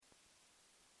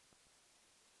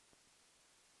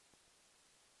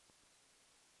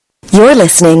You're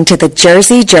listening to The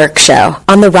Jersey Jerk Show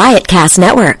on the Riotcast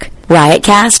Network,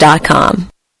 riotcast.com.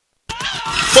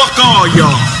 Fuck all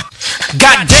y'all.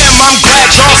 Goddamn, I'm glad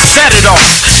y'all set it off.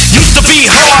 Used to be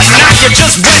hard, now you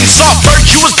just went and saw Bert,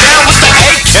 you was down with the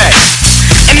AK.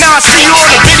 And now I see you on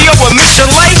the video with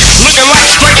Michelet, looking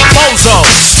like straight bozos.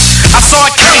 I saw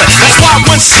it coming, that's why I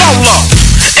went solo.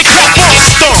 It kept on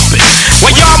stomping,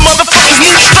 while y'all motherfuckers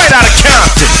moved straight out of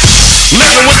Compton.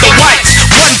 Living with the whites,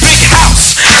 one big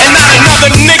house, and not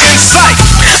another nigga in sight.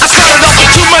 I started off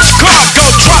with too much cargo,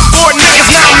 drop 4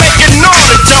 niggas, now I'm making all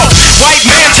the dough. White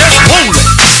man just fooling.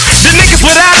 The niggas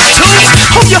with attitudes,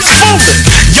 who you fooling?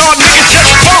 Y'all niggas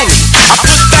just phony. I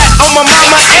put that on my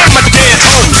mama and my dead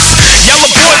homies. Yellow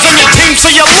boys on your team,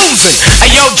 so you're losing.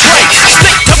 Hey yo, Drake,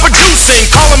 stick to producing,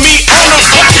 calling me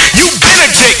owner. You been a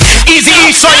dick. Easy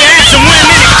E saw your ass and went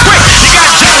in it quick. You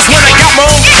got jealous when I got my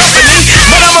own company,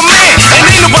 but I'm a man and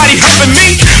ain't nobody helping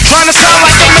me. Trying to sound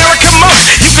like American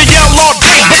most. You can yell all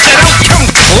day, but you don't come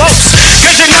close.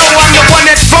 Cause you know I'm the one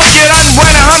that broke you. Done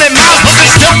ran 100 miles, but they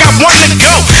still got one to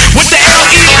go. With the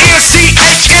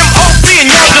LENCHMOB and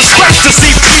y'all disgrace to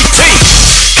CPT.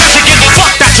 Cause you get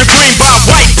fucked out your green by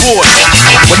white boys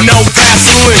with no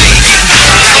Vaseline.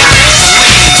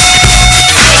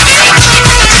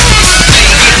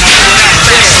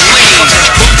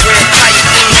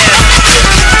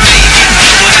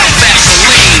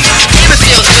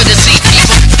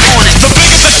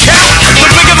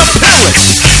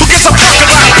 Who gives a fuck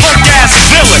about a punk ass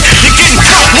villain? You're getting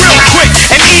fucked real quick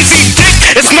and easy dick.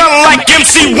 It's nothing like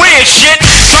MC Win shit.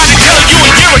 Tried to tell you a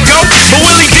year ago, but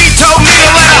Willie D told me to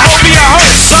let a hoe be a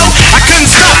hoe, so I couldn't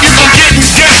stop you from getting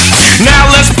gay. Now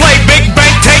let's play Big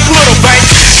Bank, take Little Bank.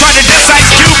 Tried to diss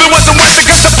Ice Cube, it wasn't worth it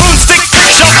cause the boomstick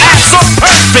fits your ass so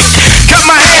perfect. Cut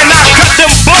my hand out, cut them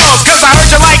blows, cause I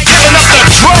heard you like giving up the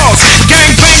draws.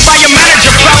 Gang banged by your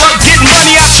manager, fella, getting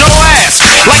money out your ass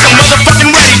like a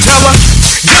motherfucking ready teller.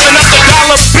 Giving up the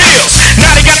dollar bills.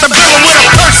 Now they got the villain with a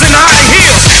purse and high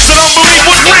heels. So don't believe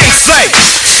what Ren say,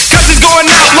 cause he's going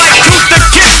out like Tooth the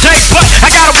Kid tape. But I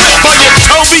got a whip for you,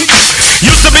 Toby.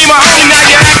 Used to be my homie, now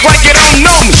you act like you don't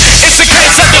know me. It's a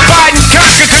case of divide and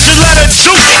conquer, cause you let a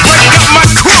juke break up my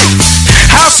crew.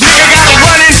 House nigga got a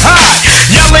running high,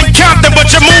 yelling Compton, but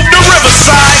you moved to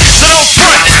Riverside. So don't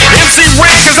front, MC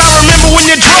Ren, cause I remember when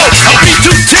you drove a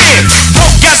B210.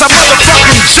 Broke as a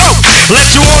motherfucking joke. Let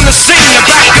you on the scene to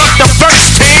back up the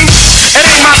first team. It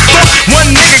ain't my fault, one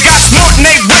nigga got smart and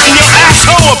they ripping your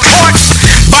asshole apart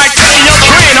by telling your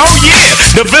friend, oh yeah,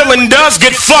 the villain does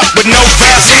get fucked with no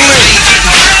Vaseline.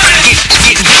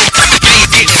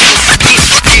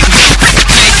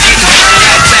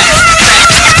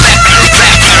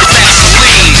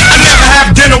 I never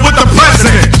have dinner with the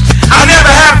president. I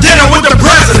never have dinner with the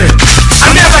president.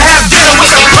 I never have dinner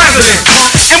with the president.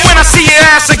 And when I see your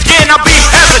ass again, I'll be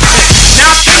hesitant.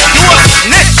 Now I think you a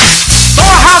snitch. Throw a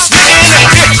house nigga in a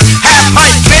ditch. Half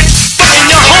pipe bitch. Fucking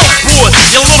your homeboy,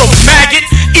 you little maggot.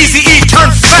 Easy E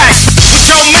turn fag. With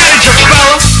your manager,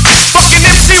 fella. Fucking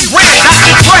MC Ren,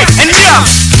 Dr. Dre, and yeah.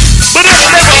 But if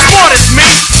they were smart as me,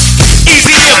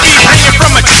 Easy E be hanging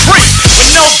from a tree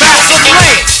with no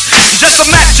Vaseline. Just a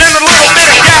match and a little bit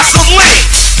of gasoline.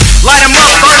 Light 'em up,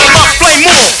 burn 'em up, flame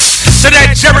on. So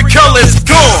that Jericho is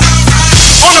gone.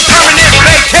 On a permanent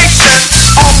vacation,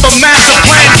 off a massive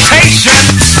plantation.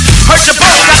 Heard you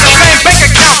both got the same bank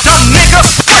account, dumb nigga.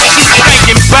 What you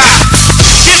thinking about?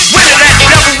 Get rid of that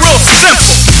devil real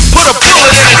simple. Put a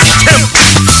bullet in his temple.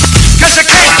 Cause you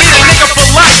can't be a nigga for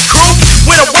life, crew.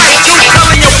 With a white dude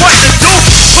telling you what to do.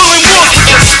 Pulling wolves with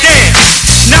your scam.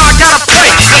 Now I gotta play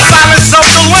the silence of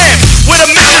the lamb. With a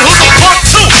mission who's a punk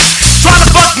too. Trying to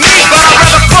fuck me, but I'd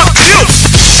rather fuck you.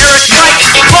 Eric Knight,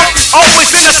 punk, always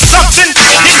into something.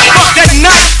 Getting fucked at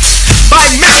night by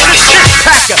Mr. Shit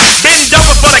Packer. Bend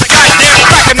over for the goddamn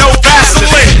cracker, no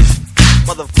Vaseline.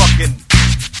 Motherfucking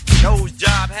nose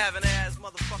job having ass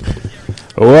motherfucking.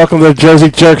 Welcome to the Jersey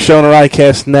Jerk Show on the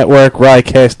Riotcast Network,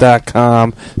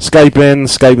 riotcast.com. Skype in,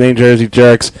 Skype name Jersey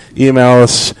Jerks. Email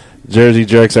us,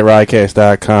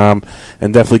 jerseyjerks@riotcast.com.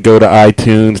 And definitely go to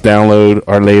iTunes, download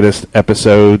our latest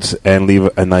episodes, and leave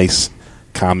a nice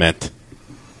comment.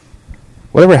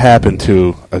 Whatever happened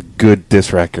to a good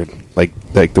diss record, like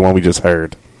the one we just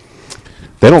heard?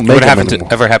 They don't make them anymore.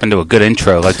 Ever happened to a good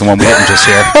intro like the one we didn't just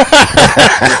hear?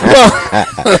 Well,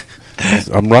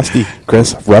 I'm rusty,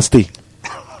 Chris. Rusty.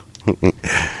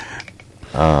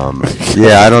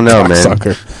 Yeah, I don't know, man.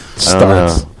 Sucker.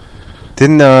 Starts.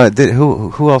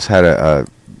 Who else had a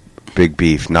big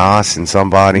beef? Nas and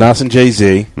somebody. Nas and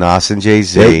Jay-Z. Nas and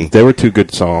Jay-Z. They were two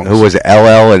good songs. Who was it?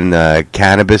 LL and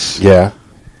Cannabis. Yeah.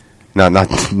 not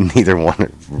neither one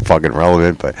are fucking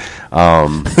relevant, but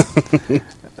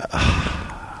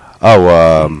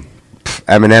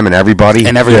Eminem and everybody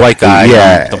And every white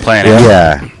guy on the planet.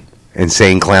 Yeah.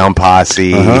 Insane Clown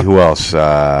Posse. Who else?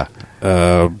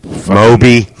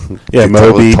 Moby. Yeah,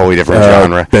 Moby. Totally different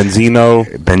genre.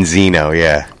 Benzino,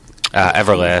 yeah.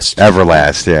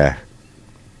 Everlast, yeah.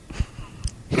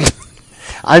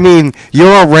 I mean, you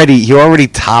already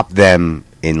topped them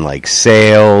in like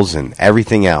sales and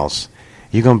everything else.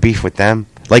 You're gonna beef with them?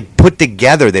 Like put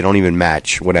together, they don't even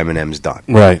match what Eminem's done.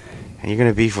 Right. And you're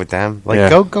gonna beef with them?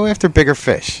 Like go after bigger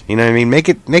fish. You know what I mean? Make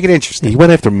it interesting. He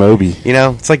went after Moby. You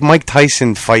know, it's like Mike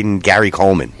Tyson fighting Gary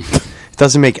Coleman. It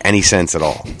doesn't make any sense at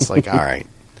all. It's like, all right,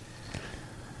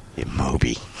 yeah,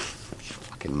 Moby.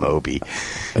 Fucking Moby.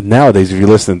 And nowadays, if you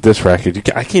listen to this record,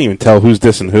 I can't even tell who's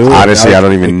dissing who. Honestly, I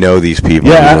don't even know these people.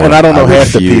 Yeah, and I don't know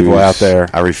half the people out there.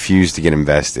 I refuse to get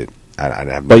invested.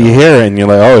 But you hear it, and you're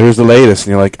like, oh, here's the latest.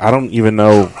 And you're like, I don't even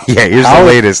know. Yeah, here's the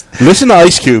latest. Listen to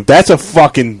Ice Cube. That's a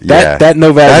fucking... That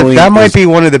No Vaseline... That might be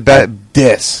one of the best...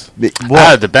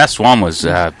 The best one was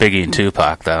Biggie and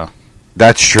Tupac, though.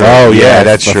 That's true. Oh, yeah,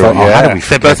 that's true. How did we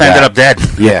they both ended up dead.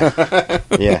 Yeah.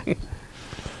 Yeah.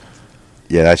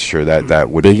 Yeah, that's true. That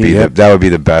would be that would be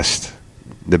the best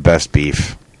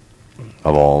beef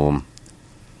of all of them.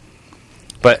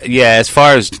 But yeah, as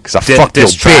far as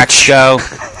diss tracks go,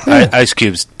 Ice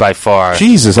Cube's by far.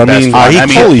 Jesus, I mean,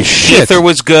 holy shit! Ether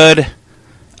was good.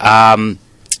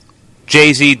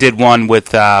 Jay-Z did one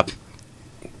with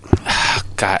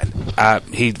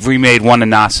he remade one of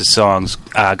Nas's songs.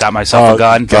 Got Myself a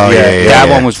Gun. That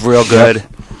one was real good.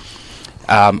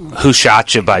 Who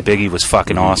Shot You by Biggie was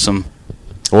fucking awesome.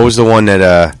 What was the one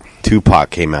that Tupac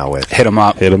came out with? Hit 'em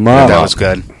Up. Hit 'em Up. That was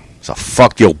good. So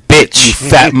fuck your bitch, you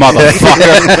fat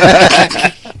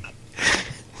motherfucker.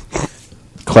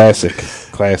 Classic.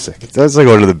 That's like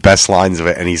one of the best lines of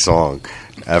any song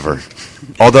ever.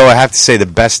 Although I have to say the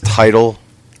best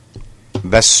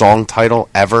song title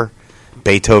ever,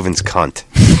 Beethoven's Cunt.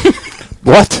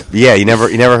 What? Yeah, you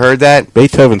never heard that?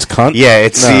 Beethoven's Cunt? Yeah,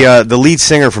 it's the lead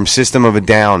singer from System of a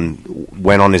Down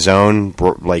went on his own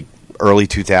like early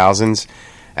 2000s,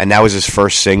 and that was his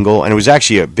first single, and it was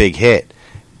actually a big hit.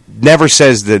 Never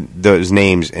says those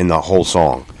names in the whole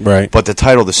song. Right. But the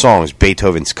title of the song is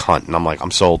Beethoven's Cunt, and I'm like,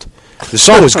 I'm sold. The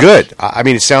song was good. I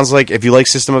mean, it sounds like if you like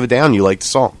System of a Down, you like the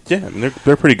song. Yeah,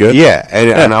 they're pretty good. Yeah,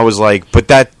 and I was like, but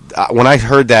that when I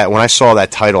heard that, when I saw that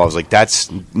title, I was like,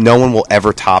 no one will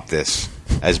ever top this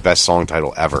as best song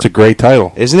title ever. It's a great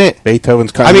title. Isn't it?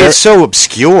 Beethoven's Cunt. I mean, it's so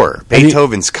obscure.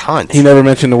 Beethoven's Cunt. He never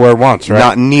mentioned the word once,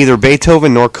 right? Neither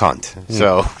Beethoven nor cunt.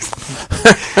 So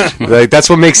like, that's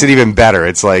what makes it even better.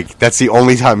 It's like that's the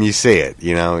only time you see it.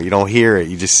 You know, you don't hear it,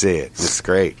 you just see it. It's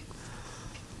great.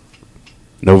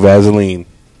 No Vaseline.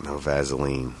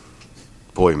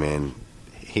 Boy, man,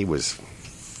 he was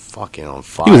fucking on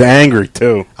fire. He was angry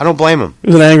too. I don't blame him. He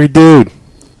was an angry dude.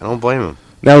 I don't blame him.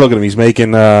 Now look at him. He's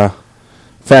making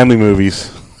family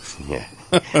movies. Yeah.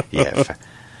 Yeah.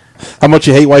 How much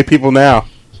you hate white people now?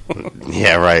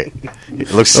 Yeah, right. It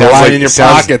sounds like in your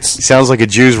pockets. Sounds like a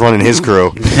Jew's running his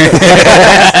crew.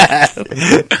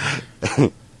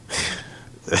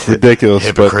 Ridiculous,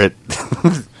 hypocrite.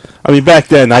 I mean, back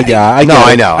then, I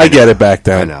get it back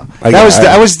then. I know.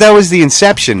 That was the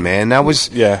inception, man. That was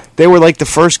They were like the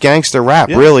first gangster rap,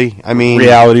 really. I mean,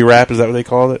 reality rap, is that what they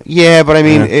called it? Yeah, but I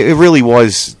mean, it really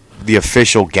was the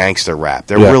official gangster rap.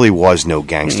 There really was no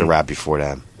gangster rap before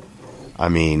them. I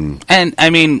mean,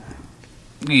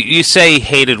 you say he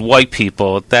hated white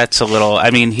people. That's a little.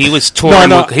 I mean, he was touring.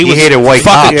 No, he hated white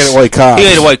cops. He hated white cops. He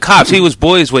hated white cops. He was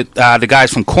boys with the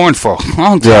guys from Korn for a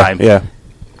long time. Yeah.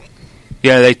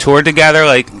 Yeah, they toured together.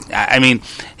 Like, I mean,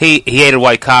 he hated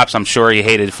white cops. I'm sure he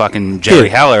hated fucking Jerry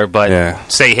Heller,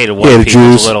 but say he hated white people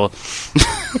is a little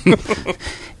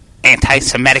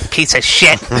anti-Semitic piece of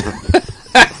shit.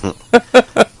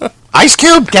 Ice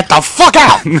Cube, get the fuck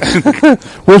out!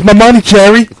 Where's my money,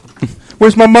 Jerry?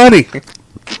 Where's my money?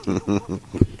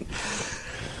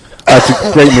 That's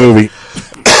a great movie.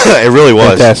 It really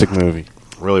was. Fantastic movie.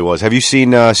 It really was. Have you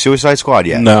seen Suicide Squad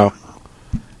yet? No.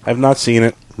 I've not seen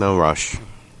it. No rush.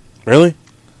 Really?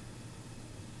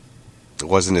 It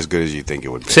wasn't as good as you think it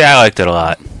would be. See, I liked it a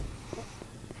lot.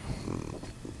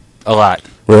 A lot.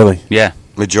 Really? Yeah.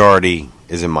 Majority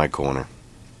is in my corner.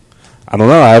 I don't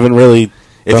know. I haven't really.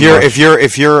 If you're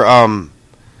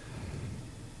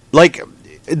like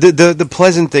the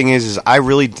pleasant thing is I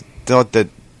really thought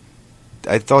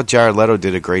Jared Leto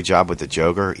did a great job with the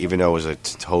Joker, even though it was a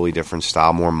totally different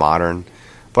style, more modern.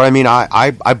 But I mean,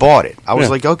 I bought it. I was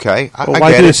like, okay, I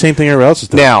why get do it. the same thing everyone else is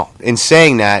doing? Now, in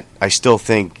saying that, I still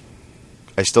think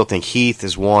Heath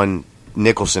is one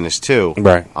Nicholson is too.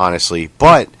 Right. Honestly,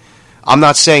 but I'm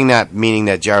not saying that meaning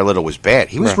that Jared Leto was bad.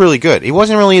 He was really good. He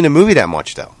wasn't really in the movie that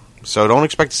much though, so don't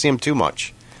expect to see him too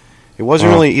much. It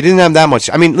wasn't really. He didn't have that much.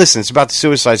 I mean, listen, it's about the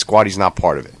Suicide Squad. He's not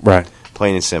part of it. Right.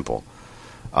 Plain and simple.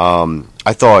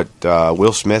 I thought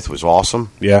Will Smith was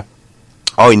awesome. Yeah.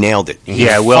 Oh, he nailed it.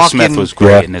 Will Smith was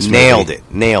great in this movie.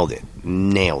 Nailed it.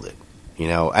 You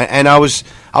know, and I was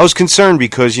concerned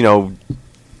because, you know,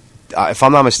 if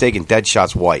I'm not mistaken,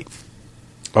 Deadshot's white.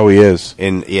 Oh, he is.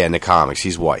 In the comics,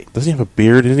 he's white. Doesn't he have a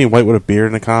beard? Isn't he white with a beard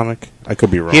in the comic? I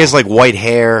could be wrong. He has like white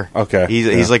hair. Okay.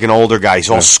 He's like an older guy. He's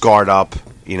all scarred up,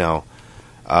 you know.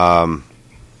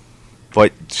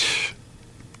 But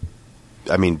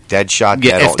I mean, Deadshot.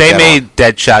 Yeah, if they made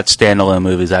Deadshot standalone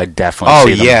movies, I'd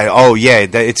definitely see them. Oh yeah,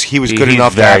 he was good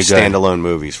enough to have standalone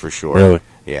movies for sure. Really?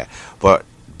 Yeah, but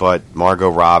Margot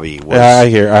Robbie was. Yeah, I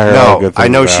hear. I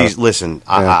know she's. Listen,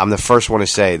 I'm the first one to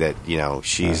say that, you know,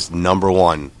 she's number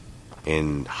one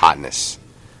in hotness,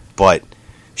 but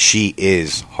she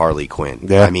is Harley Quinn.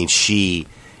 Yeah. I mean, she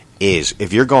is.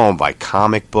 If you're going by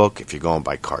comic book, if you're going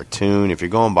by cartoon, if you're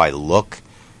going by look,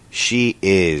 she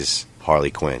is Harley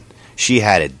Quinn. She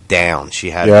had it down. She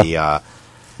had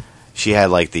she had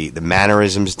like the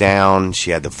mannerisms down. She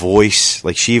had the voice.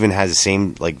 Like, she even has the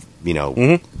same, like, you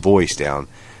know, voice down.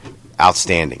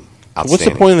 Outstanding. What's the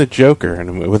point of the Joker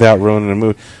without ruining the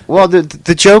movie? Well,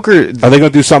 the Joker. Are they going to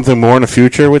do something more in the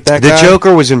future with that guy? The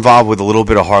Joker was involved with a little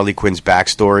bit of Harley Quinn's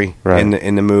backstory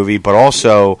in the movie, but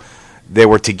also they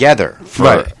were together.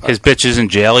 His bitch is in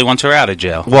jail. He wants her out of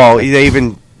jail. Well, they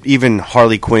even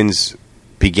Harley Quinn's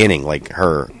beginning, like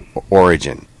her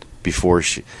origin before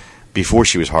she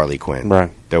was Harley Quinn.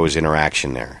 Right. There was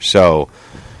interaction there. So,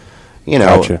 you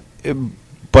know. Gotcha.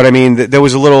 But I mean, there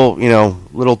was a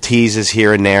little teases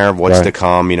here and there of what's to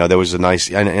come. You know, there was a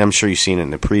nice, and I'm sure you've seen it in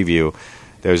the preview.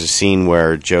 There was a scene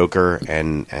where Joker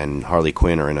and Harley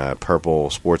Quinn are in a purple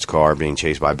sports car being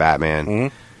chased by Batman.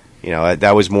 Mm-hmm. You know,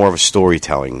 that was more of a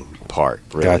storytelling part.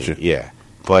 Really. Gotcha. Yeah,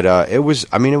 but it was.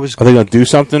 I mean, it was. Are they going to do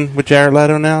something with Jared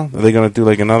Leto now? Are they going to do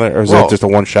like another, or is that just a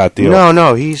one-shot deal?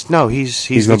 No, he's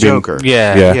the Joker.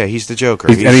 Yeah, he's the Joker.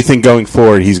 Anything going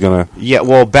forward, he's going to. Yeah,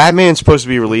 well, Batman's supposed to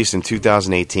be released in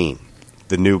 2018,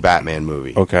 the new Batman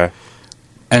movie. Okay,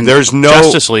 and there's no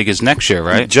Justice League is next year,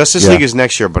 right? Justice League is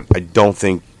next year, but I don't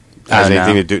think has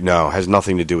anything to do. No, has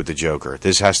nothing to do with the Joker.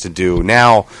 This has to do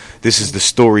now. This is the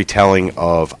storytelling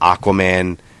of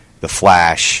Aquaman, the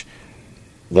Flash,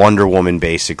 Wonder Woman,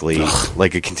 basically,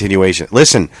 like a continuation.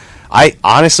 Listen,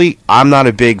 I'm not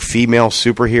a big female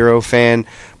superhero fan,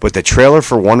 but the trailer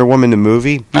for Wonder Woman the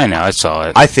movie, I know, I saw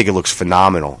it. I think it looks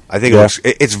phenomenal. I think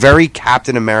it's very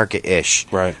Captain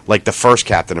America-ish, right? Like the first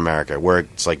Captain America, where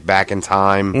it's like back in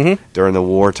time during the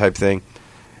war type thing.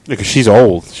 Because she's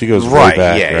old, she goes way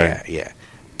back. Yeah.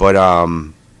 But I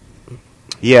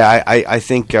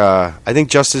think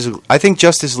Justice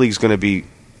League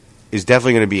is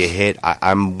definitely going to be a hit.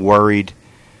 I'm worried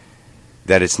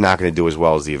that it's not going to do as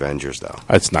well as the Avengers, though.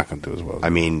 It's not going to do as well. I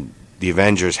mean, the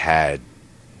Avengers had,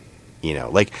 you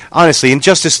know, like, honestly, in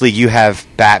Justice League, you have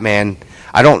Batman.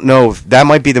 I don't know if that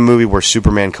might be the movie where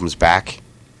Superman comes back.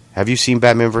 Have you seen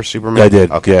Batman vs. Superman? I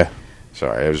did. Okay. Yeah.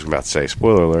 Sorry, I was about to say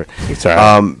spoiler alert. It's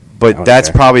all right. But that's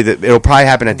probably it'll probably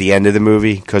happen at the end of the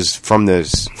movie, because from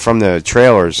the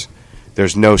trailers,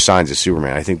 there's no signs of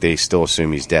Superman. I think they still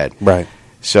assume he's dead. Right.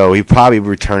 So he probably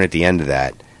return at the end of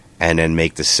that, and then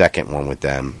make the second one with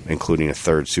them, including a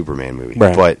third Superman movie.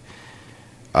 Right. But,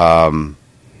 what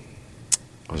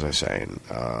was I saying?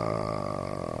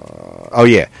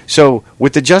 So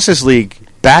with the Justice League,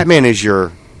 Batman is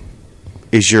your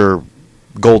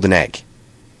golden egg.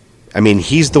 I mean,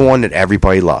 he's the one that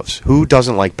everybody loves. Who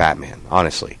doesn't like Batman,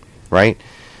 honestly, right?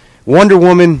 Wonder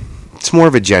Woman, it's more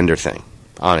of a gender thing,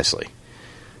 honestly.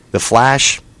 The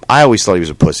Flash, I always thought he was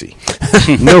a pussy.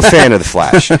 No fan of the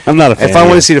Flash. I'm not a fan. If I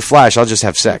want to see the Flash, I'll just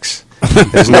have sex.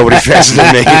 There's nobody faster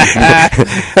than me.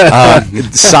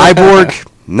 Cyborg,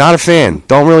 not a fan.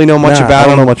 Don't really know much about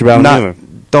him. I don't know much about him either.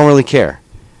 Don't really care.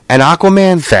 And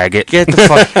Aquaman, faggot. Get the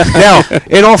fuck. Now,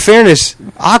 in all fairness,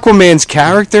 Aquaman's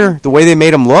character, the way they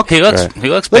made him look, he looks like a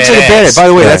badass. By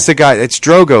the way, that's the guy. It's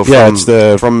Drogo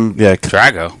from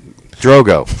Drago.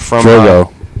 Drogo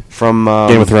from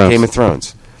Game of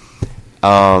Thrones.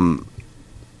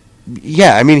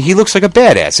 Yeah, I mean, he looks like a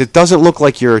badass. It doesn't look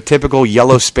like your typical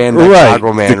yellow spandex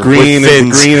Aquaman. The green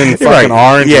and fucking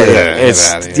orange.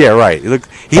 Yeah, right. He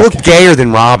looked gayer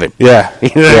than Robin. Yeah. You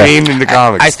know what I mean, in the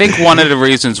comics. I think one of the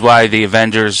reasons why the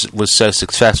Avengers was so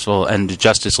successful and the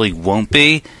Justice League won't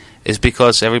be is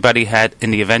because everybody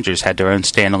in the Avengers had their own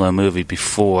standalone movie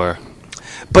before.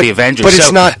 the Avengers. But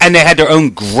it's not, and they had their own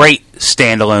great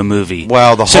standalone movie.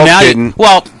 Well, the Hulk didn't.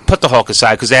 Well, put the Hulk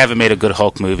aside because they haven't made a good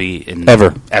Hulk movie in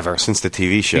ever since the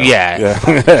TV show.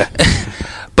 Yeah.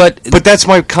 But that's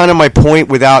my point.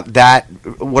 Without that,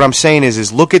 what I'm saying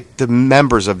is look at the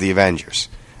members of the Avengers.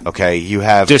 Okay, you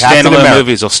have their Captain standalone America.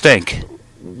 Movies will stink.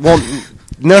 Well,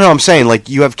 no, I'm saying like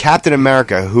you have Captain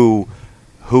America, who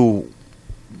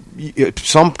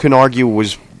some can argue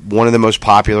was one of the most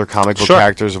popular comic book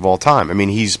characters of all time. I mean,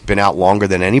 he's been out longer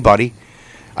than anybody.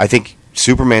 I think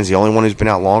Superman's the only one who's been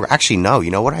out longer. Actually, no. You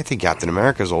know what? I think Captain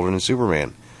America is older than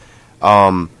Superman.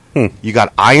 You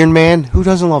got Iron Man. Who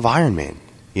doesn't love Iron Man?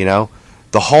 You know,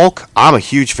 the Hulk. I'm a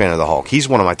huge fan of the Hulk. He's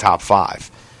one of my top 5.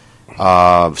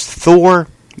 Thor.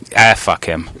 Fuck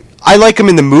him. I like him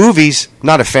in the movies.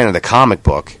 Not a fan of the comic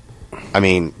book. I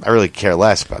mean, I really care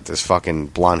less about this fucking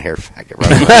blonde-haired faggot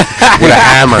running around with a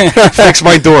hammer. Fix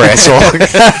my door, asshole.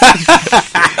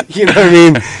 You know what I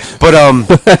mean? But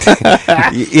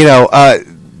you know,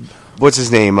 what's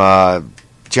his name?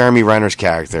 Jeremy Renner's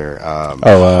character.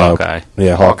 Hawkeye.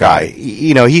 Yeah, Hawkeye.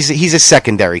 You know, he's a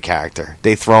secondary character.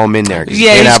 They throw him in there.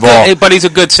 Yeah, he's good, but he's a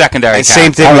good secondary character.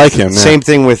 Same thing. I like him. Same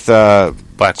thing with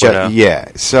Black Widow.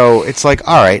 Yeah. So it's like,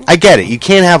 all right, I get it. You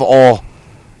can't have all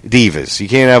divas. You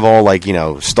can't have all, like, you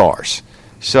know, stars.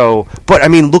 So, but I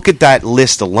mean, look at that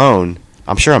list alone.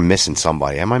 I'm sure I'm missing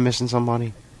somebody. Am I missing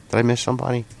somebody? Did I miss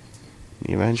somebody?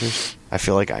 The Avengers? I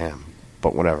feel like I am,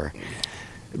 but whatever.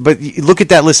 But look at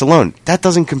that list alone. That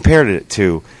doesn't compare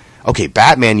to okay,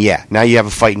 Batman, yeah. Now you have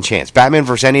a fighting chance. Batman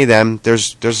versus any of them,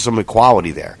 there's some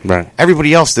equality there. Right.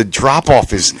 Everybody else, the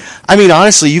drop-off is... I mean,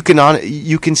 honestly, you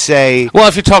can say... Well,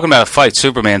 if you're talking about a fight,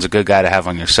 Superman's a good guy to have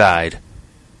on your side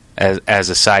as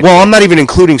a side. Well, I'm not even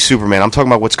including Superman. I'm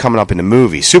talking about what's coming up in the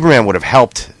movie. Superman would have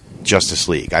helped Justice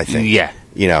League, I think. Yeah.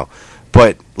 You know,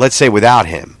 but let's say without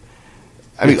him...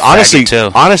 I mean,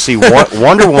 Faggot honestly,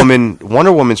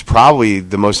 Wonder Woman's probably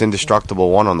the most indestructible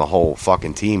one on the whole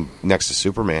fucking team next to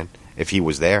Superman. If he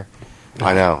was there,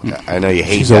 I know you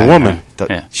hate. She's that. a woman.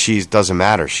 She doesn't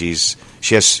matter. She'll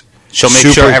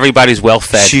make sure everybody's well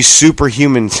fed. She's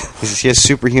superhuman. She has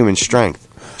superhuman strength.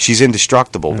 She's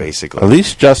indestructible, basically. At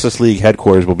least Justice League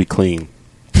headquarters will be clean.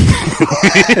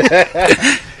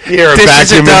 You're a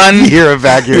vacuum.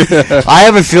 I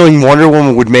have a feeling Wonder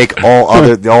Woman would make all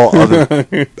other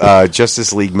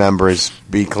Justice League members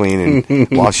be clean,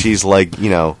 and while she's like, you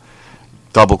know,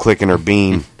 double clicking her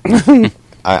bean.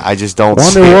 I just don't.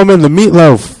 Wonder Woman, the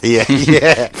meatloaf. Yeah.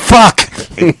 Fuck.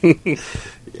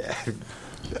 Yeah.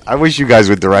 I wish you guys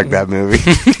would direct that movie.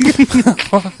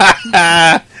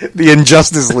 The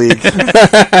Injustice League.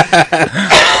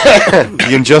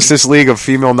 The Injustice League of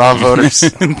female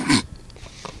non-voters.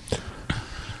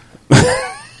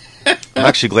 I'm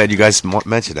actually glad you guys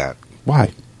mentioned that.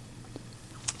 Why?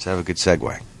 Let's have a good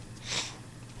segue.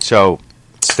 So,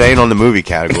 staying on the movie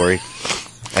category.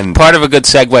 And part of a good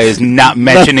segue is not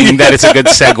mentioning that it's a good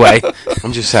segue.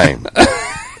 I'm just saying.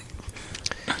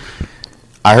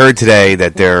 I heard today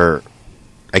that they're,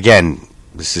 again,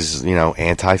 this is, you know,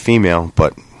 anti-female,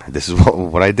 but this is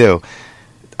what I do.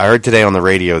 I heard today on the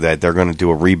radio that they're going to do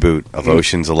a reboot of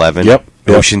Ocean's 11,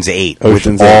 Ocean's 8,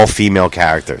 with all female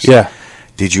characters. Yeah.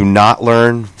 Did you not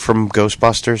learn from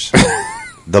Ghostbusters?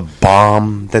 The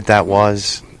bomb that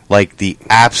was? Like, the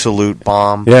absolute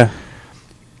bomb? Yeah.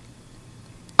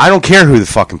 I don't care who the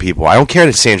fucking people are. I don't care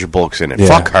that Sandra Bullock's in it. Yeah.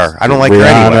 Fuck her. I don't like her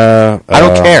Rihanna, anyway. I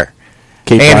don't care.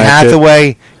 Kate Anne Blanchett.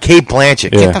 Hathaway, Kate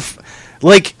Blanchett. Yeah. Get the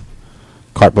like...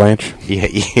 Carte Blanche.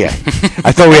 Yeah.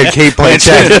 I thought we had Kate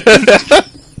Blanchett.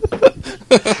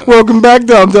 Welcome back,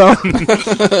 Dum Dum.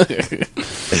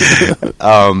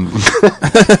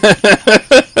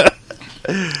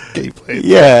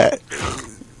 Yeah.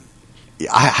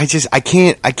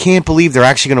 I can't believe they're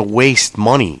actually going to waste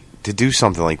money to do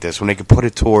something like this when they could put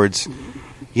it towards,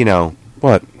 you know.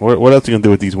 What else are you going to do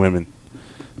with these women?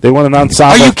 They want an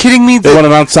ensemble. Are you kidding me? They want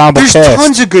an ensemble There's cast.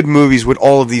 tons of good movies with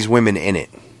all of these women in it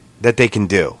that they can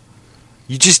do.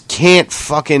 You just can't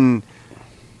fucking...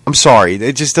 I'm sorry.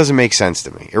 It just doesn't make sense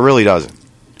to me. It really doesn't.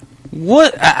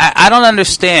 What? I don't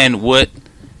understand what...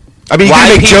 I mean, you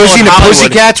can make Josie and the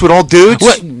Pussycats with all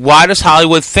dudes? Why does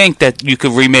Hollywood think that you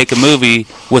could remake a movie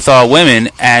with all women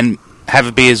and have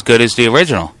it be as good as the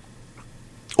original?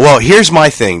 Well, here's my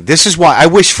thing. This is why I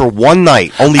wish for one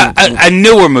night only... A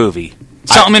newer movie.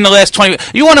 Something in the last 20...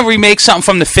 You want to remake something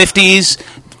from the 50s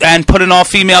and put an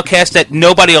all-female cast that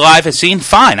nobody alive has seen?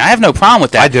 Fine. I have no problem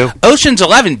with that. I do. Ocean's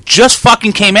 11 just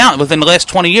fucking came out within the last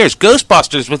 20 years.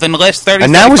 Ghostbusters within the last 30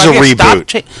 And that was a years.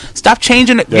 reboot. Stop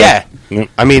changing it. Yeah.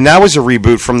 I mean, that was a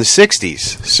reboot from the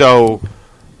 60s. So,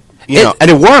 you know, and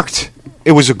it worked.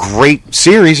 it was a great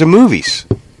series of movies.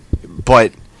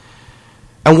 But,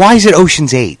 and why is it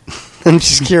Ocean's 8? I'm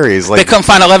just curious. Like, they couldn't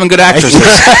find 11 good actresses.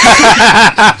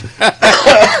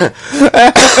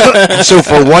 So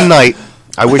for one night,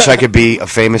 I wish I could be a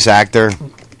famous actor,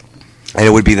 and it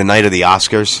would be the night of the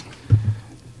Oscars,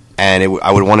 and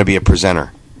I would want to be a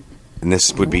presenter. And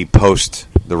this would be post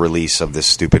the release of this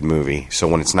stupid movie. So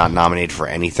when it's not nominated for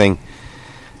anything,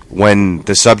 when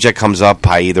the subject comes up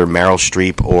by either Meryl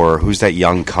Streep or who's that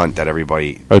young cunt that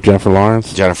everybody... Oh, Jennifer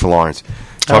Lawrence? Jennifer Lawrence.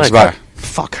 Talks about...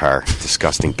 Fuck her.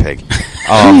 Disgusting pig.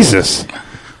 Jesus.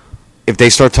 If they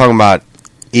start talking about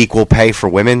equal pay for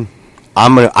women,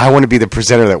 I want to be the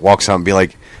presenter that walks out and be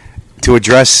like, to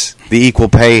address the equal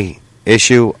pay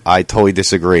issue, I totally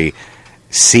disagree.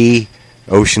 See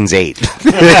Ocean's 8.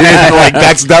 Like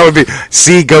that would be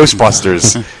see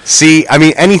Ghostbusters. See, I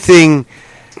mean anything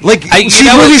like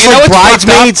movies like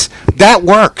Bridesmaids. That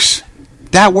works.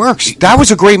 That works. That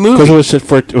was a great movie. Because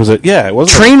it wasn't.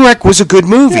 Trainwreck was a good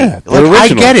movie. Yeah, like I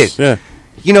get it. Yeah.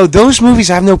 You know those movies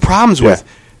I have no problems with.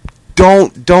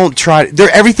 Don't try.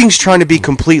 Everything's trying to be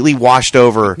completely washed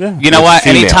over. Yeah. You know what?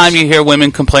 Females. Anytime you hear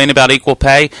women complain about equal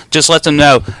pay, just let them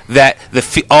know that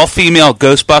the all-female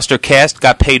Ghostbuster cast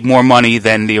got paid more money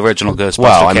than the original Ghostbuster cast.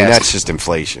 Well, I mean that's just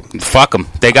inflation. Fuck them.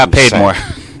 They got paid more.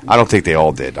 I don't think they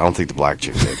all did. I don't think the black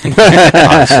chick did.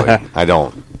 Honestly, I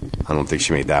don't think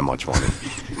she made that much money.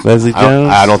 Leslie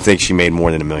Jones? I don't think she made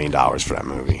more than $1 million for that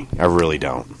movie. I really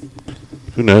don't.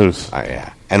 Who knows?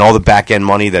 Yeah. And all the back-end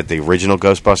money that the original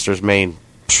Ghostbusters made,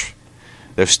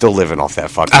 they're still living off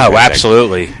that fucking Oh,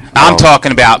 absolutely. I'm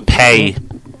talking about pay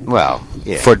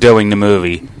for doing the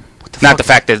movie. Not the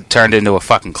fact that it turned into a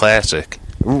fucking classic.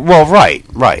 Well, right.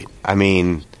 I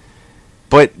mean,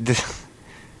 but, the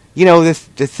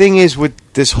thing is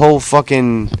with this whole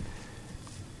fucking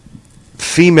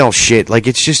female shit, like,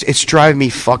 it's driving me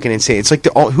fucking insane. It's like,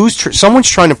 someone's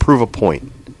trying to prove a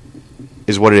point,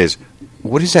 is what it is.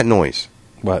 What is that noise?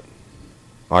 What?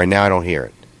 All right, now I don't hear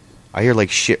it. I hear like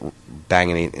shit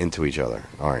banging into each other.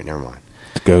 All right, never mind.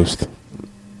 It's Ghost.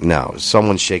 No,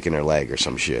 someone's shaking their leg or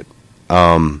some shit.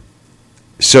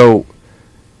 So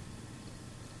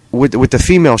with the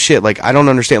female shit, like I don't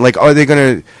understand. Like, are they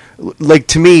gonna like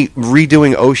to me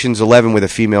redoing Ocean's 11 with a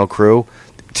female crew?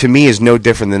 To me, is no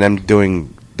different than them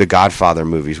doing the Godfather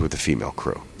movies with a female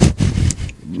crew.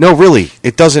 No, really,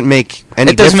 it doesn't make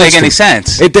any. It doesn't make any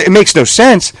sense. It makes no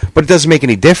sense, but it doesn't make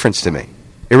any difference to me.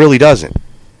 It really doesn't.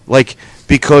 Like,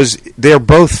 because they're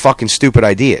both fucking stupid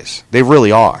ideas. They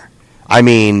really are. I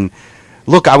mean,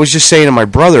 look, I was just saying to my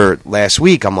brother last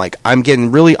week, I'm like, I'm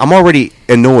already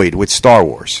annoyed with Star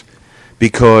Wars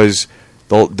because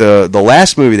the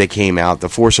last movie that came out, The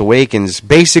Force Awakens,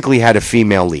 basically had a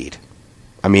female lead.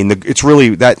 I mean, it's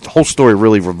really that whole story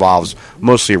really revolves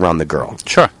mostly around the girl.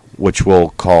 Sure. Which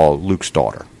we'll call Luke's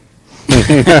daughter.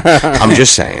 I'm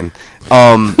just saying.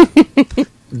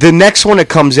 The next one that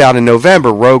comes out in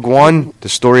November, Rogue One, the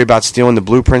story about stealing the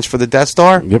blueprints for the Death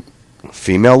Star. Yep.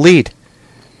 Female lead.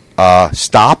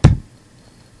 Stop,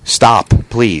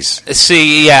 please.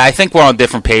 See, yeah, I think we're on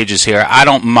different pages here. I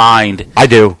don't mind. I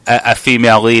do. A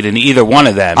female lead in either one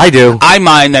of them. I do. I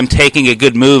mind them taking a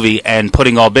good movie and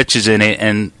putting all bitches in it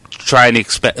and trying to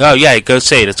expect. Oh yeah, go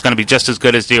say it. It's going to be just as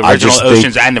good as the original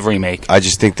Oceans and the remake. I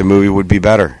just think the movie would be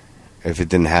better if it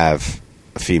didn't have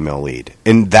a female lead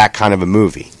in that kind of a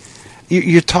movie.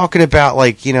 You're talking about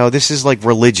this is like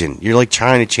religion. You're like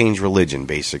trying to change religion,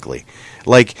 basically.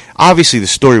 Like obviously the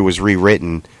story was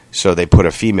rewritten, so they put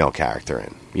a female character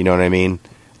in. You know what I mean?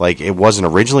 Like it wasn't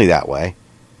originally that way.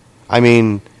 I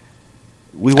mean.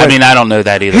 I don't know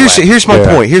that either. Here's my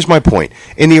point. Here's my point.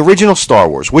 In the original Star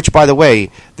Wars, which, by the way,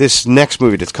 this next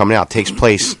movie that's coming out takes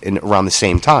place around the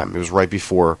same time. It was right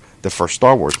before the first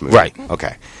Star Wars movie. Right.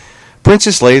 Okay.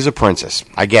 Princess Leia is a princess.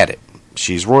 I get it.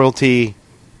 She's royalty,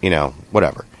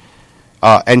 whatever.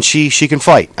 And she can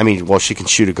fight. I mean, well, she can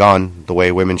shoot a gun the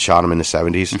way women shot them in the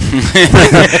 70s.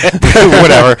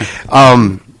 Whatever.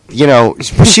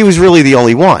 She was really the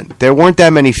only one. There weren't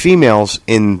that many females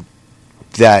in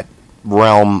that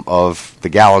realm of the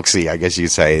galaxy, I guess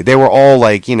you'd say. They were all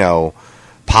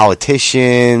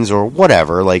politicians or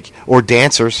whatever, or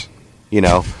dancers,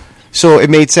 So it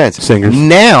made sense. Singers.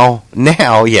 Now,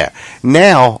 all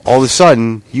of a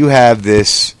sudden you have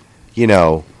this,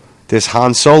 this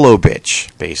Han Solo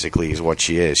bitch, basically, is what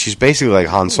she is. She's basically like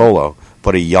Han Solo,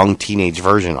 but a young teenage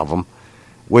version of him.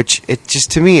 Which it just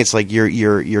to me, it's like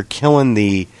you're killing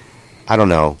the, I don't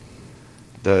know,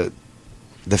 the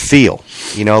feel,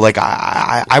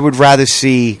 I would rather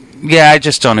see. Yeah, I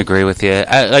just don't agree with you.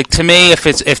 To me, if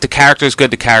the character's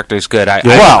good, the character's good. I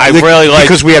really like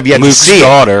because we have yet Luke's to see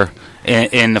daughter,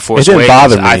 in The It Force didn't Awakens.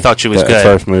 bother me. I thought she was the good.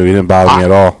 first movie didn't bother me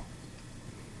at all.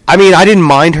 I mean, I didn't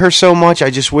mind her so much. I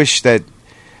just wish that...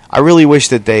 I really wish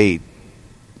that they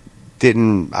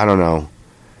didn't... I don't know.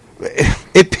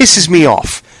 It pisses me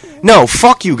off. No,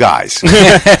 fuck you guys.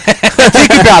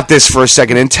 Think about this for a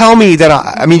second and tell me that...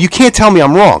 I mean, you can't tell me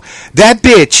I'm wrong. That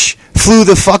bitch flew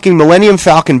the fucking Millennium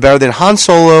Falcon better than Han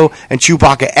Solo and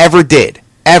Chewbacca ever did.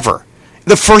 Ever.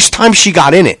 The first time she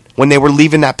got in it, when they were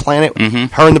leaving that planet,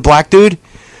 her and the black dude,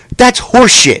 that's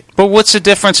horseshit. But what's the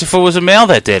difference if it was a male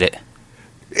that did it?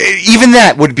 Even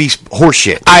that would be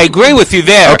horseshit. I agree with you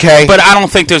there. Okay. But I don't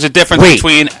think there's a difference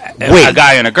between a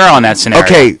guy and a girl in that scenario.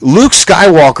 Okay, Luke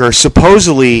Skywalker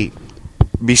supposedly,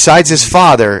 besides his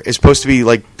father, is supposed to be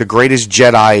like the greatest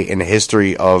Jedi in the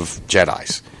history of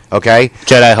Jedis. Okay?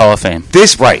 Jedi Hall of Fame.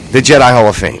 The Jedi Hall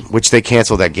of Fame, which they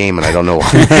canceled that game, and I don't know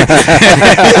why.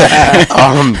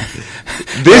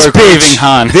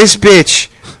 This bitch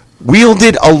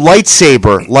wielded a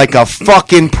lightsaber like a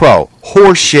fucking pro.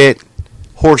 Horseshit.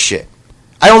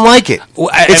 I don't like it.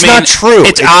 It's not true.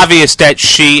 It's obvious that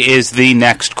she is the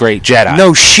next great Jedi.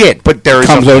 No shit, but there is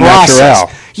a process.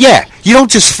 Yeah, you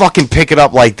don't just fucking pick it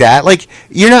up like that. Like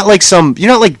you're not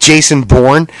like Jason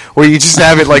Bourne, where you just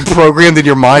have it like programmed in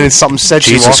your mind and something sets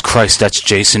you off. Jesus Christ, that's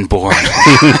Jason Bourne.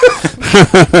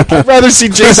 I'd rather see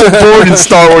Jason Bourne in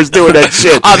Star Wars doing that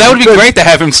shit. Oh, that would be great to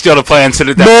have him steal the plans to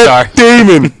the Death Star.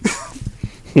 Damon.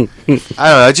 I don't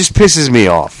know. It just pisses me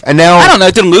off. And now I don't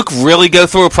know. Did Luke really go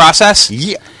through a process?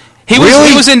 Yeah. He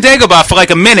was in Dagobah for like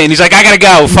a minute, and he's like, I gotta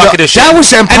go. Fuck this shit. That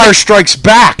was Empire Strikes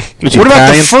Back. What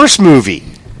about the first movie?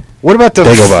 What about the...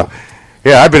 Dagobah.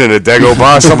 Yeah, I've been in a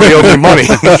Dagobah. Somebody owed me money.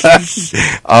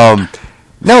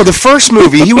 No, the first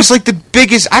movie, he was like the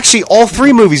biggest... Actually, all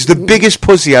three movies, the biggest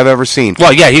pussy I've ever seen.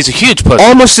 Well, yeah, he's a huge pussy.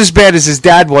 Almost as bad as his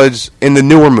dad was in the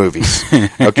newer movies.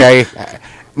 Okay?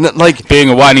 Like being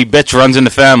a whiny bitch runs in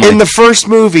the family. In the first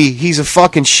movie, he's a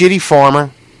fucking shitty farmer,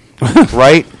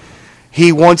 right?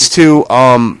 He wants to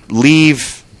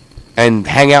leave and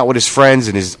hang out with his friends,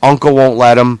 and his uncle won't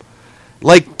let him.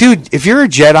 Like, dude, if you're a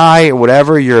Jedi or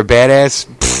whatever, you're a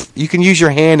badass, you can use your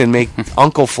hand and make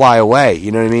Uncle fly away.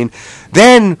 You know what I mean?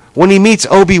 Then, when he meets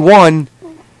Obi-Wan,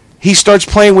 he starts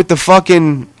playing with the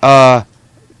fucking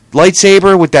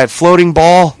lightsaber with that floating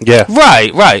ball. Yeah.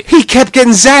 Right. He kept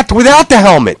getting zapped without the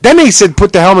helmet. Then they said,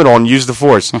 put the helmet on, use the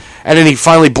Force. And then he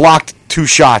finally blocked 2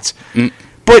 shots.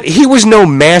 But he was no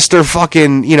master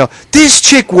fucking, this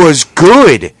chick was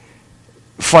good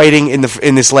fighting in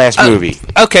this last movie.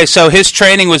 Okay, so his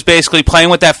training was basically playing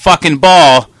with that fucking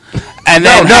ball and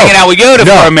then hanging out with Yoda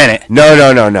for a minute.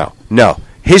 No.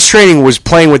 His training was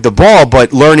playing with the ball,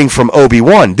 but learning from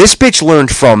Obi-Wan. This bitch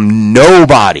learned from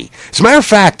nobody. As a matter of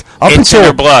fact, it's in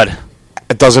her blood.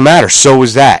 It doesn't matter. So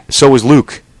was that. So was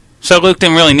Luke. So Luke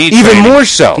didn't really need even training. More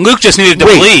so. Luke just needed to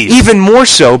bleed. Even more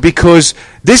so because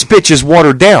this bitch is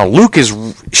watered down. Luke is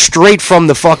straight from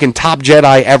the fucking top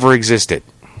Jedi ever existed.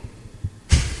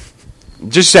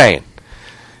 Just saying.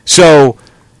 So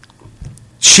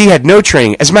she had no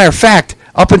training. As a matter of fact,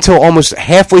 up until almost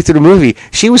halfway through the movie,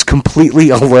 she was completely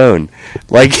alone.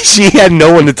 Like, she had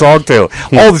no one to talk to.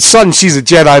 All of a sudden, she's a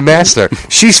Jedi Master.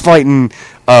 She's fighting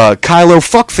Kylo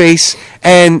Fuckface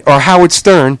or Howard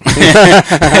Stern.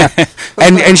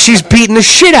 and she's beating the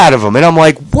shit out of him. And I'm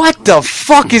like, what the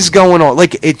fuck is going on?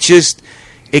 Like, it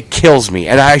kills me.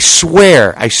 And I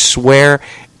swear,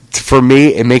 for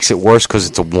me, it makes it worse because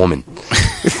it's a woman.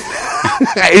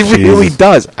 It really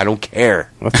does. I don't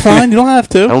care. That's fine. You don't have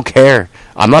to. I don't care.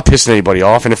 I'm not pissing anybody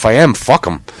off, and if I am, fuck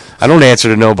them. I don't answer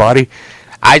to nobody.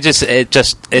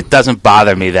 It doesn't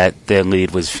bother me that the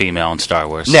lead was female in Star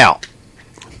Wars. Now,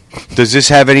 does this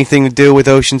have anything to do with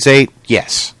Ocean's 8?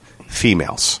 Yes.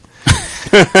 Females.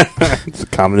 It's a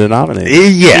common denominator.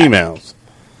 Yeah. Females.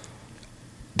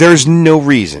 There is no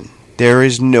reason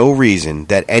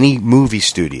that any movie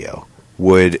studio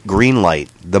would greenlight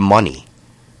the money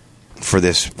for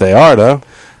this. They are, though.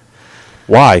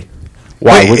 Why?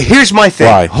 Wait, here's my thing.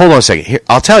 Why? Hold on a second.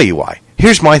 I'll tell you why.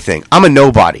 Here's my thing. I'm a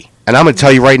nobody, and I'm going to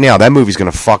tell you right now, that movie's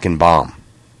going to fucking bomb.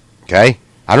 Okay?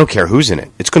 I don't care who's in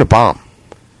it. It's going to bomb.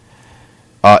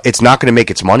 It's not going to make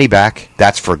its money back.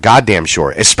 That's for goddamn sure.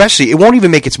 Especially, it won't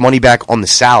even make its money back on the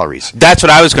salaries. That's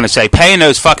what I was going to say. Paying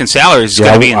those fucking salaries is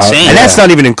going to be insane. And that's not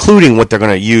even including what they're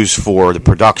going to use for the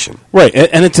production. Right,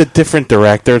 and it's a different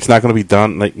director. It's not going to be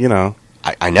done, like,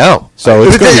 I know. So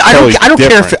it's going to be totally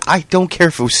different. I don't care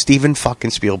if it was Steven fucking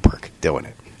Spielberg doing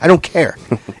it. I don't care.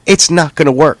 It's not going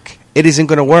to work. It isn't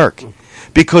going to work.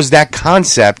 Because that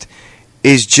concept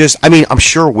is just... I mean, I'm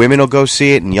sure women will go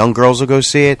see it and young girls will go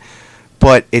see it.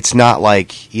 But it's not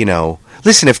like,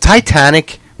 Listen, if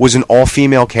Titanic was an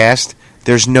all-female cast,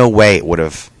 there's no way it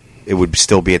would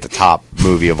still be at the top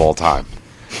movie of all time.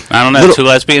 I don't know. Two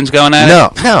lesbians going at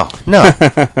it? No.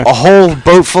 A whole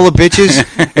boat full of bitches.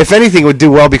 If anything, it would do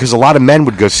well because a lot of men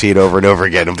would go see it over and over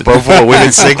again. A boat full of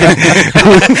women sinking.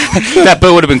 That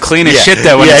boat would have been clean as shit,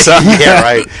 though, when it sunk. Yeah,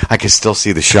 right. I can still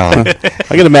see the shine.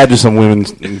 I can imagine some women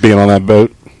being on that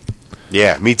boat.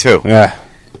 Yeah, me too. Yeah.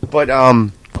 But,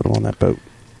 put them on that boat.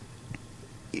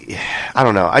 I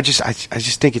don't know. I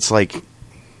just think it's like,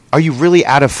 are you really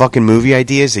out of fucking movie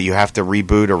ideas that you have to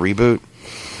reboot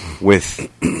with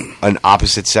an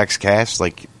opposite sex cast?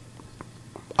 Like,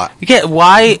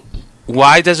 why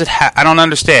does it I don't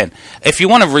understand. If you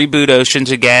want to reboot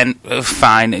Oceans again,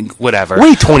 fine, whatever.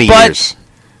 Wait 20 years.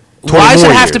 Why does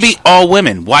it have to be all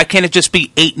women? Why can't it just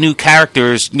be 8 new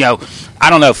characters? You know, I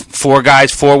don't know, 4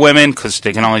 guys, 4 women, because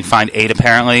they can only find 8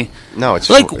 apparently. No, it's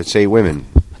 8 women.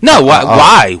 No,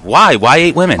 why? Why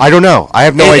 8 women? I don't know. I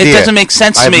have no idea. It doesn't make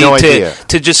sense to me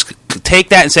to just take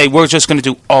that and say we're just going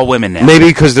to do all women now. Maybe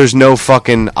because there's no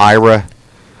fucking Ira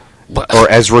or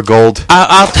Ezra Gold.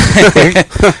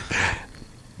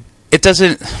 It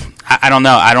doesn't. I don't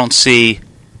know. I don't see.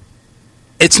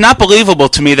 It's not believable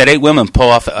to me that 8 women pull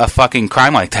off a fucking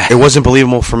crime like that. It wasn't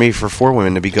believable for me for 4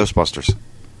 women to be Ghostbusters.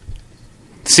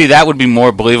 See, that would be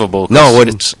more believable. No, it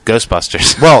wouldn't. It's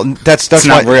Ghostbusters. Well, that's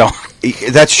not real.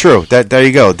 That's true. There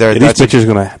you go.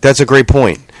 That's a great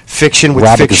point. Fiction with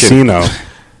rob fiction. A casino.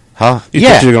 Huh? These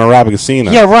bitches are going to rob a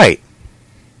casino. Yeah, right.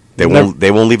 They won't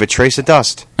leave a trace of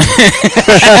dust.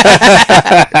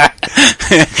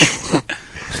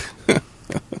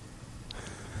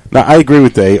 No, I agree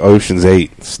with the Ocean's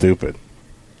 8. Stupid.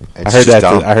 I heard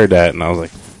that, and I was like,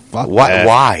 fuck that.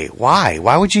 Why?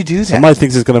 Why would you do that? Somebody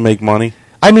thinks it's going to make money.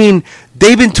 I mean,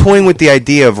 they've been toying with the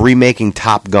idea of remaking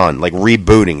Top Gun, like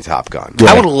rebooting Top Gun.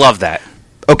 Yeah. I would love that.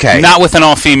 Okay. Not with an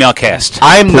all-female cast.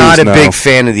 I'm not a big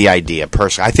fan of the idea,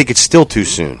 personally. I think it's still too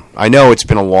soon. I know it's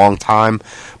been a long time,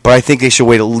 but I think they should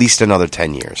wait at least another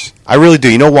 10 years. I really do.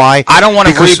 You know why? I don't want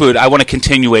a reboot. I want a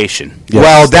continuation. Yes,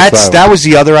 well, that was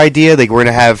the other idea. Like, we're going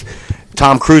to have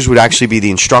Tom Cruise would actually be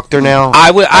the instructor now.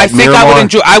 I would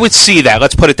enjoy. I would see that.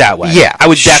 Let's put it that way. Yeah, I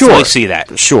would definitely see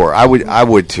that. Sure, I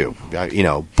would too.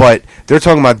 But they're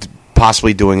talking about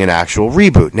possibly doing an actual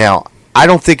reboot. Now, I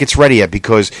don't think it's ready yet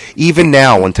because even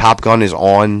now, when Top Gun is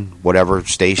on whatever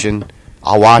station,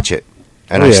 I'll watch it.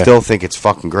 And I still think it's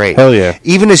fucking great. Hell yeah.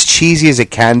 Even as cheesy as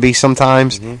it can be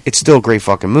sometimes, it's still a great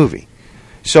fucking movie.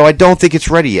 So I don't think it's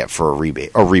ready yet for a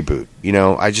reboot.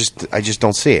 I just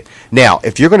don't see it. Now,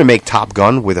 if you're going to make Top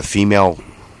Gun with a female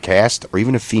cast or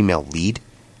even a female lead,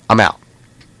 I'm out.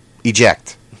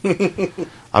 Eject. I'm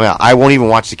out. I won't even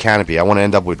watch The Canopy. I want to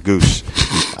end up with Goose.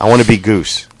 I want to be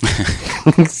Goose.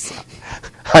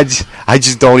 I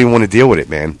just don't even want to deal with it,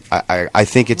 man. I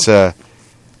think it's a...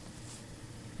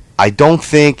 I don't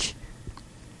think...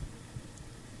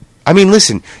 I mean,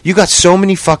 listen, you got so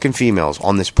many fucking females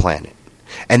on this planet,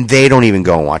 and they don't even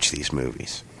go and watch these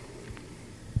movies.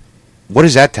 What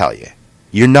does that tell you?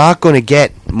 You're not going to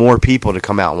get more people to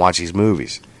come out and watch these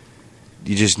movies.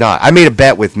 You're just not. I made a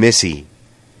bet with Missy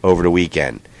over the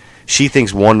weekend. She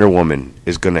thinks Wonder Woman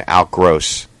is going to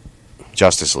outgross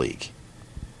Justice League.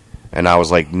 And I was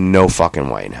like, no fucking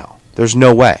way in hell. There's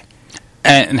no way.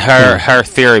 And her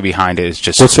theory behind it is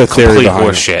just What's her theory complete behind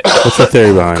horseshit. What's her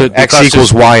theory behind it? X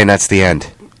equals Y, and that's the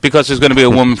end. Because there's going to be a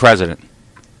woman president.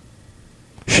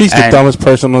 She's the dumbest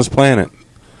person on this planet.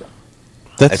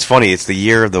 It's funny. It's the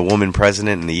year of the woman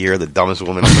president and the year of the dumbest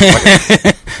woman on the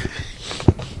planet.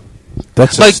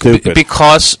 That's so stupid.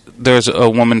 Because there's a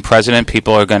woman president,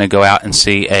 people are going to go out and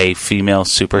see a female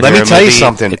superhero movie. Let me tell you movie.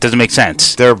 something. It doesn't make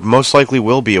sense. There most likely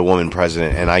will be a woman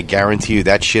president, and I guarantee you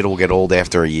that shit will get old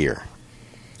after a year.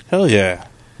 Hell yeah.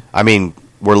 I mean,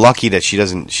 we're lucky that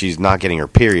she's not getting her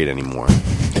period anymore.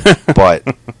 But,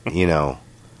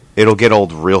 it'll get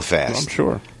old real fast. I'm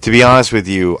sure. To be honest with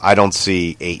you, I don't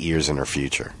see 8 years in her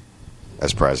future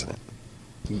as president.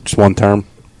 Just one term?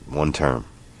 One term.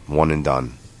 One and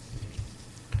done.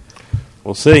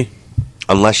 We'll see.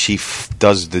 Unless she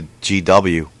does the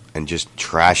GW and just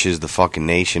trashes the fucking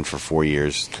nation for 4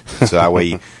 years. So that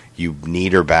way you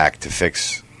need her back to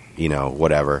fix,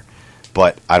 whatever.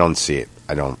 But I don't see it.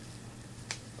 I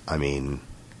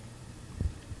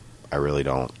really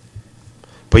don't.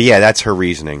 But yeah, that's her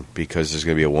reasoning, because there's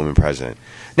going to be a woman president.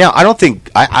 Now,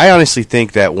 I honestly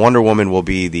think that Wonder Woman will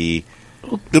be the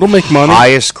It'll make money.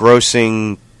 highest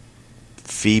grossing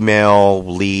female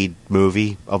lead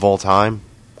movie of all time.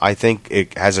 I think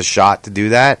it has a shot to do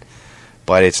that,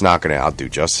 but it's not going to outdo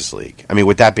Justice League. I mean,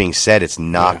 with that being said, it's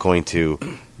not going to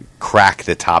crack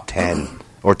the top 10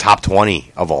 or top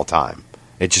 20 of all time.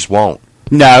 It just won't.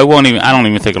 No, it won't even. I don't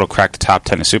even think it'll crack the top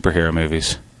 10 of superhero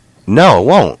movies. No, it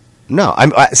won't. No,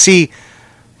 see.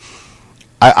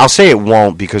 I'll say it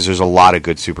won't because there's a lot of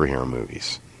good superhero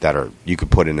movies that you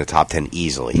could put in the top 10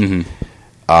 easily.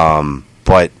 Mm-hmm.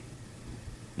 But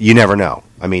you never know.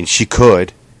 I mean, she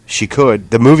could.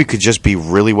 The movie could just be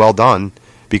really well done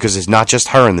because it's not just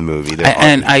her in the movie.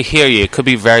 And I hear you. It could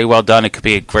be very well done. It could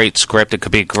be a great script. It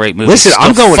could be a great movie. Listen,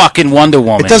 I'm going fucking Wonder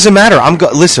Woman. It doesn't matter.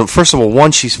 Listen. First of all,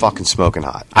 one, she's fucking smoking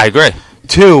hot. I agree.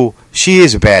 Two, she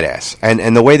is a badass,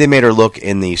 and the way they made her look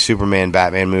in the Superman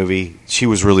Batman movie, she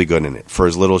was really good in it. For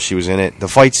as little she was in it, the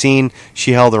fight scene,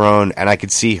 she held her own, and I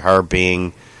could see her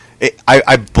being.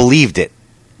 I believed it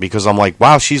because I'm like,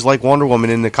 wow, she's like Wonder Woman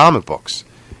in the comic books,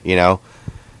 you know.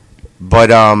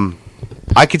 But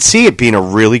I could see it being a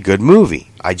really good movie.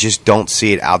 I just don't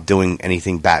see it outdoing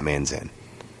anything Batman's in,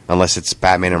 unless it's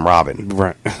Batman and Robin,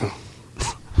 Right.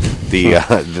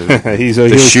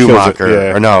 the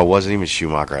Schumacher, or no, it wasn't even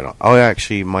Schumacher.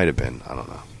 Actually, it might have been. I don't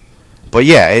know. But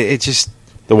yeah, it just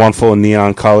the one full of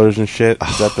neon colors and shit.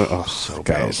 Is that the, so God,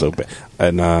 bad. so bad.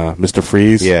 And Mr.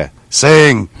 Freeze. Yeah,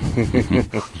 sing.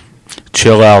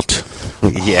 Chill out.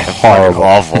 Yeah, Horrible.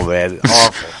 Awful, man.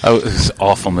 Awful. Oh, it was an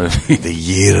awful movie. The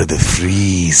Year of the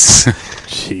Freeze.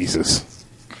 Jesus.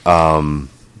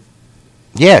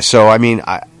 Yeah. So I mean,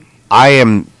 I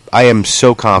am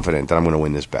so confident that I'm going to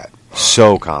win this bet.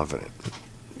 So confident.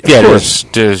 Yeah,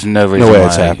 there's no reason No way why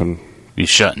it's happened. You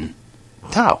shouldn't.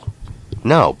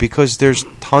 No, because there's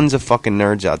tons of fucking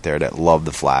nerds out there that love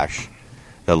The Flash,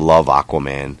 that love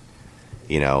Aquaman,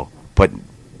 you know. But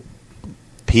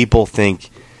people think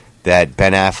that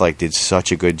Ben Affleck did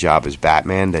such a good job as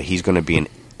Batman that he's going to be an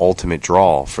ultimate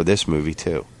draw for this movie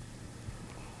too.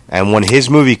 And when his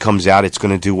movie comes out, it's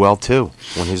going to do well too.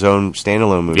 When his own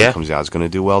standalone movie comes out, it's going to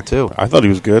do well too. I thought he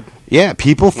was good. Yeah,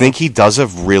 people think he does a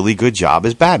really good job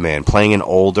as Batman, playing an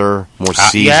older, more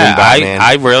seasoned Batman.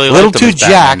 I really a little liked him too as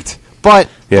Batman. jacked, but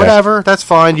whatever. That's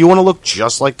fine. You want to look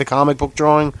just like the comic book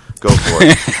drawing? Go for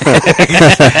it.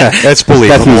 That's believable.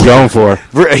 That's what he was going for.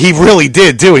 He really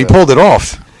did, too. He pulled it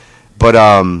off. But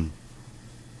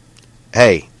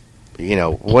hey, you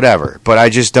know, whatever. But I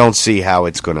just don't see how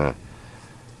it's gonna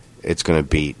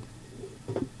beat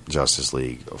Justice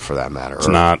League, for that matter. It's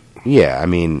not. Yeah, I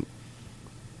mean,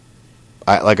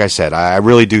 like I said, I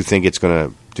really do think it's going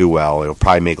to do well. It'll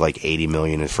probably make like $80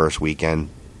 million in the first weekend,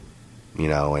 you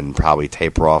know, and probably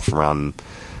taper off around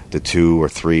the 2 or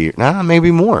 3.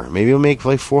 Maybe more. Maybe it'll make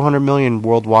like $400 million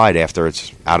worldwide after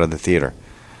it's out of the theater,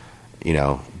 you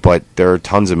know. But there are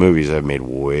tons of movies that have made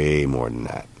way more than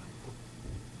that.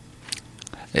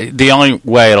 The only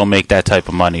way it'll make that type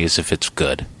of money is if it's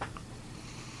good.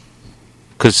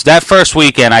 Because that first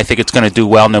weekend, I think it's going to do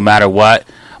well no matter what.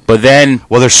 But then,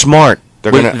 well, they're smart.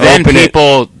 They're going to then open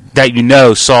people that you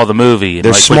know saw the movie and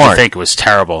they're like, smart. what you think it was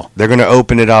terrible. They're going to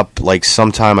open it up like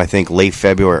sometime, I think, late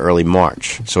February, early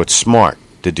March. So it's smart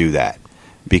to do that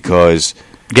because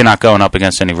you're not going up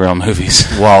against any real movies.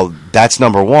 Well, that's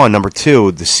number one. Number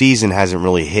two, the season hasn't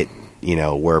really hit, you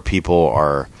know, where people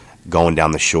are going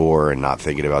down the shore and not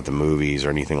thinking about the movies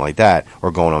or anything like that, or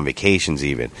going on vacations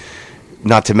even.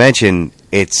 Not to mention,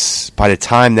 it's by the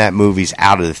time that movie's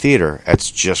out of the theater, that's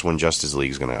just when Justice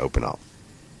League is going to open up.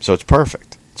 So it's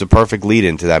perfect. It's a perfect lead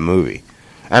into that movie.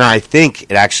 And I think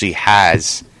it actually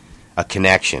has a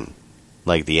connection.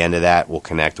 Like the end of that will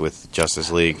connect with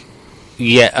Justice League.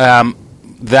 Yeah,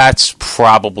 that's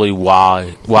probably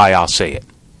why I'll see it.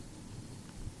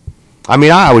 I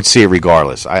mean, I would see it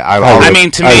regardless. I mean,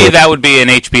 to me, that would be an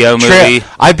HBO movie.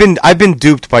 I've been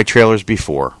duped by trailers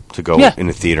before to go in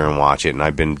the theater and watch it, and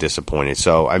I've been disappointed.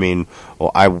 So, I mean,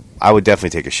 well, I would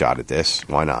definitely take a shot at this.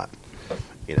 Why not?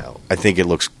 You know, I think it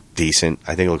looks decent.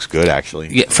 I think it looks good, actually.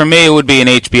 Yeah, for me, it would be an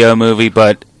HBO movie,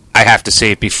 but I have to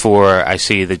see it before I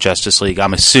see the Justice League.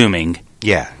 I'm assuming.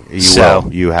 Yeah,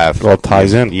 you have. Well, it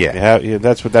ties in. Yeah,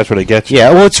 that's what it gets you.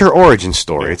 Yeah, well, it's her origin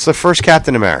story. It's the first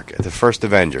Captain America, the first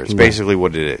Avenger. It's basically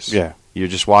what it is. Yeah, you're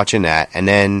just watching that, and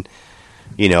then,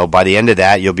 you know, by the end of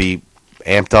that, you'll be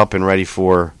amped up and ready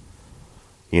for,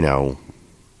 you know,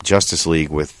 Justice League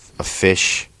with a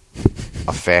fish,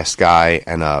 a fast guy,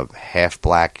 and a half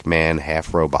black man,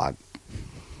 half robot,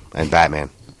 and Batman.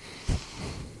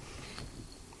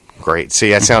 Great. See,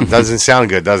 that doesn't sound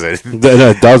good, does it? No,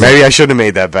 it doesn't. Maybe I shouldn't have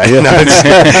made that bet.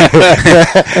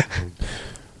 Yeah.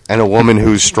 And a woman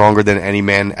who's stronger than any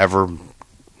man ever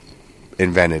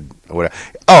invented. Or whatever.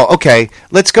 Oh, okay.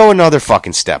 Let's go another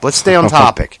fucking step. Let's stay on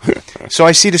topic. So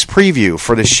I see this preview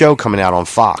for this show coming out on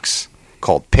Fox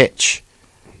called Pitch.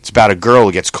 It's about a girl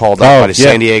who gets called up by the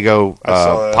San Diego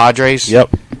Padres.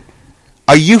 Yep.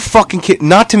 Are you fucking kidding?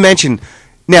 Not to mention,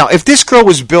 Now, if this girl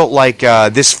was built like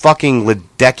this fucking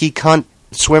Ledecky cunt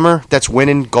swimmer that's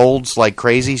winning golds like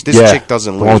crazy, this chick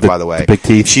doesn't lose, by the way. The big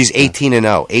teeth. She's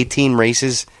 18-0. 18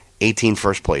 races, 18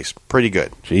 first place. Pretty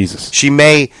good. Jesus. She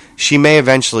may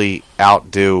eventually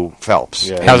outdo Phelps.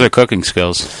 Yeah. How's her cooking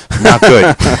skills? Not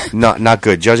good. not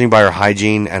good. Judging by her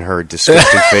hygiene and her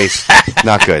disgusting face,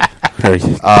 not good. Her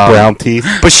brown teeth.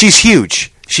 But she's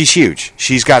huge. She's huge.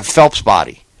 She's got Phelps'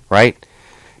 body, right?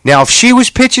 Now, if she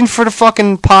was pitching for the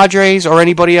fucking Padres or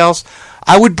anybody else,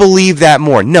 I would believe that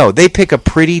more. No, they pick a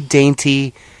pretty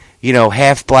dainty,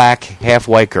 half black, half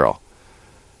white girl.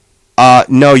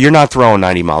 No, you're not throwing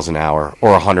 90 miles an hour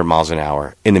or 100 miles an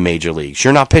hour in the major leagues.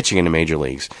 You're not pitching in the major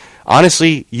leagues.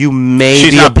 Honestly, you may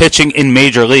She's not pitching in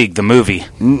Major League, the movie.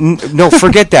 No,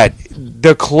 forget that.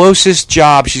 The closest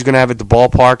job she's going to have at the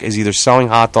ballpark is either selling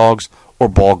hot dogs or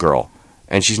ball girl.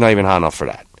 And she's not even hot enough for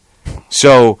that.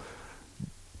 So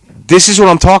this is what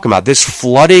I'm talking about. This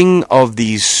flooding of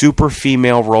these super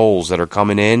female roles that are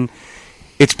coming in,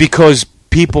 it's because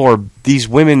these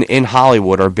women in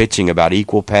Hollywood are bitching about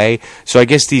equal pay. So I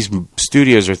guess these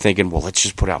studios are thinking, well, let's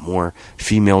just put out more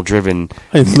female-driven.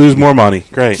 Let's lose more money.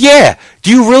 Great. Yeah.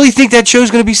 Do you really think that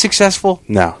show's going to be successful?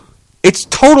 No. It's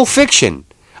total fiction.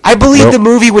 I believe the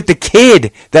movie with the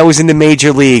kid that was in the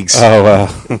major leagues. Oh,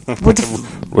 what the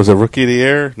was it Rookie of the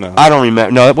Year? No. I don't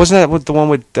remember. No, wasn't that the one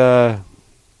with...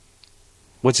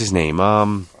 what's his name?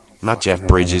 Not Jeff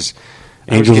Bridges.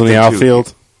 Angels in the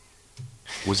Outfield?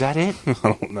 Was that it? I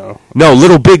don't know. No,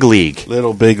 Little Big League.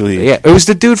 Little Big League. Yeah, it was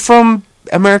the dude from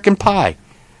American Pie.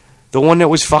 The one that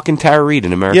was fucking Tara Reid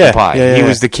in American Pie. Yeah, he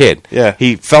was the kid. Yeah.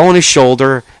 He fell on his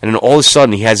shoulder, and then all of a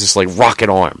sudden he has this like rocket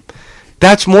arm.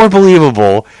 That's more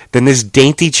believable than this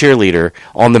dainty cheerleader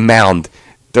on the mound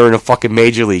during a fucking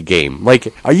major league game.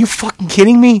 Like, are you fucking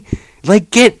kidding me?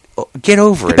 Like, get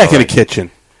over it. Get back in the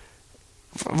kitchen.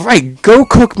 Right, go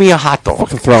cook me a hot dog.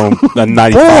 Fucking throw a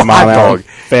 95-mile-an-hour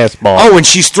fastball. Oh, and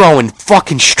she's throwing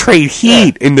fucking straight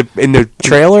heat in the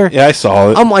trailer. Yeah, I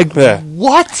saw it. I'm like,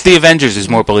 what? The Avengers is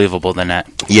more believable than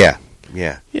that. Yeah.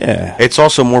 It's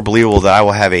also more believable that I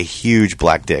will have a huge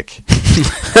black dick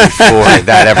before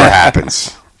that ever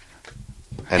happens.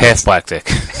 And Half black dick.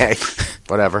 Hey,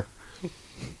 whatever.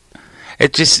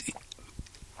 It just...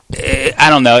 I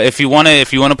don't know. If you want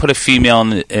to put a female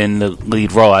in the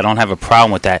lead role, I don't have a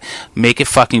problem with that. Make it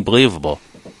fucking believable.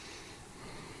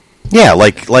 Yeah,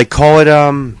 like call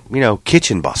it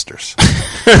Kitchen Busters.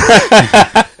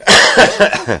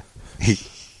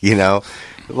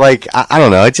 Like I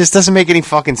don't know. It just doesn't make any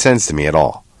fucking sense to me at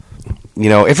all.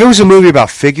 If it was a movie about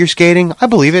figure skating, I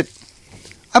believe it.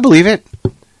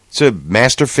 It's a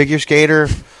master figure skater.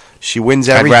 She wins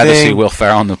everything. I'd rather see Will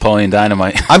Ferrell and Napoleon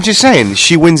Dynamite. I'm just saying,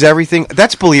 she wins everything.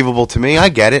 That's believable to me. I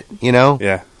get it,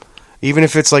 Yeah. Even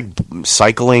if it's like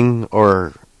cycling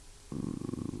or,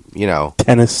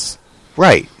 Tennis.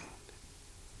 Right.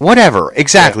 Whatever.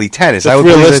 Exactly. Yeah. Tennis. It's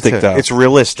realistic, though. It's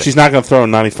realistic. She's not going to throw a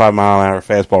 95-mile-an-hour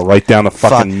fastball right down the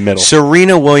fucking middle.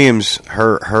 Serena Williams,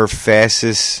 her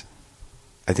fastest,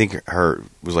 I think her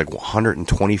was like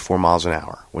 124 miles an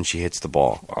hour when she hits the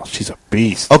ball. Oh, she's a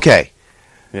beast. Okay.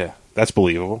 Yeah, that's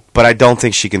believable. But I don't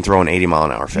think she can throw an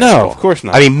 80-mile-an-hour fastball. No, of course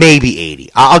not. I mean, maybe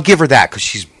 80. I'll give her that because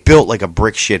she's built like a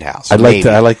brick shithouse. I'd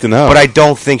like to know. But I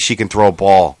don't think she can throw a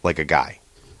ball like a guy.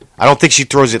 I don't think she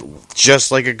throws it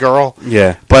just like a girl.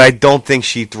 Yeah. But I don't think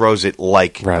she throws it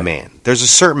like a man. There's a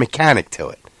certain mechanic to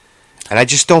it. And I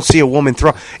just don't see a woman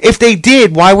throw. If they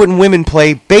did, why wouldn't women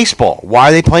play baseball? Why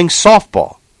are they playing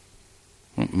softball?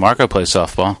 Marco plays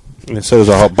softball. And so there's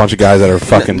a whole bunch of guys that are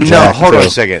fucking No, jacked, hold on too. a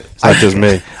second. It's not just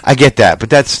me. I get that, but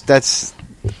that's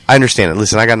I understand it.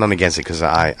 Listen, I got nothing against it because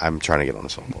I'm trying to get on the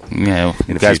softball. Yeah, in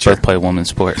you the guys future. both play women's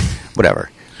sport.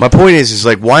 Whatever. My point is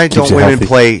like, why don't you women healthy.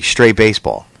 play straight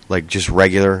baseball? Like just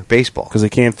regular baseball? Because they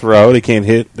can't throw, they can't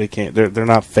hit, they're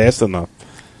not fast enough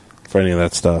for any of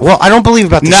that stuff. Well, I don't believe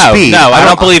about the speed. No, I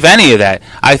don't believe any of that.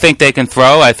 I think they can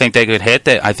throw. I think they could hit.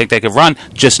 I think they could run,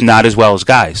 just not as well as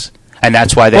guys. And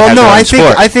that's why they have their own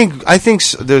sport. I think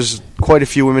there's quite a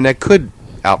few women that could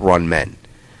outrun men.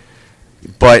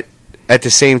 But at the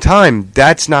same time,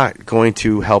 that's not going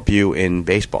to help you in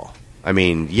baseball. I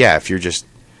mean, yeah, if you're just,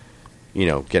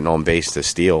 getting on base to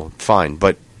steal, fine.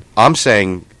 But I'm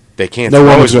saying they can't. No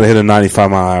throw woman's going to hit a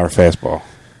 95-mile-an-hour fastball.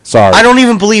 Sorry. I don't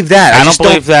even believe that. I don't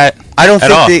believe that. I don't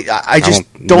at all. think. I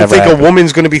just don't never think happened. a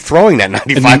woman's going to be throwing that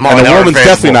 95-mile-an-hour And a woman's fastball.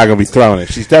 definitely not going to be throwing it.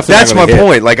 She's definitely That's not my going to hit.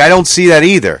 point. Like, I don't see that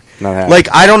either. Not happening. Like,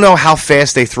 I don't know how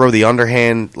fast they throw the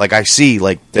underhand. Like, I see,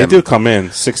 like... They do come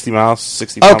in 65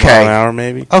 miles an hour,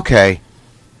 maybe. Okay.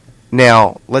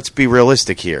 Now, let's be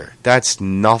realistic here. That's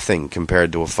nothing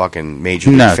compared to a fucking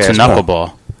major league fastball. it's a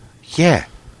knuckleball. Yeah.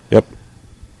 Yep.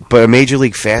 But a Major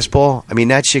League fastball, I mean,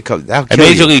 that shit comes... A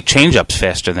Major League changeup's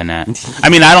faster than that. I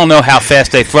mean, I don't know how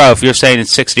fast they throw. If you're saying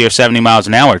it's 60 or 70 miles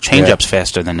an hour, changeup's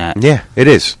faster than that. Yeah, it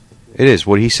is. It is.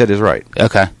 What he said is right.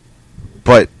 Okay.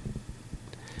 But,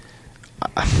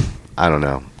 I don't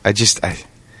know.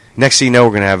 Next thing you know,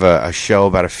 we're going to have a show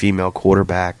about a female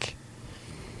quarterback.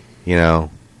 You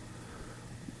know...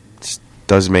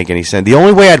 Doesn't make any sense. The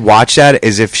only way I'd watch that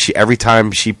is if every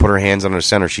time she put her hands on her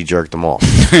center, she jerked them off.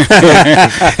 You know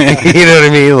what I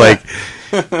mean? Like,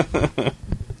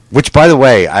 which, by the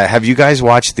way, have you guys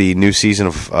watched the new season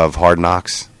of Hard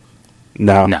Knocks?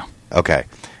 No. Okay,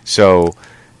 so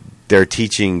they're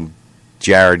teaching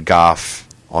Jared Goff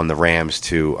on the Rams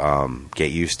to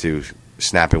get used to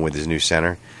snapping with his new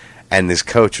center. And this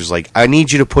coach was like, I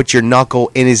need you to put your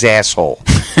knuckle in his asshole.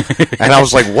 And I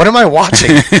was like, what am I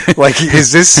watching? Like,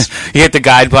 is this... You hit the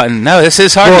guide button. No, this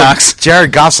is Hard Knocks.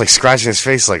 Jared Goff's like scratching his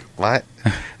face like, what?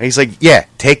 And he's like, yeah,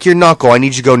 take your knuckle. I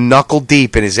need you to go knuckle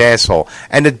deep in his asshole.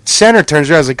 And the center turns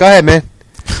around and is like, go ahead, man.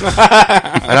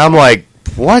 And I'm like,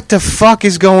 what the fuck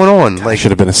is going on? Like,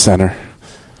 should have been a center.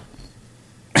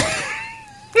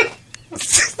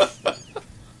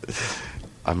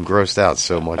 I'm grossed out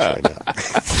so much right now.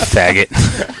 Faggot.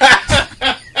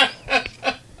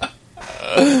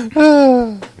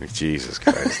 Jesus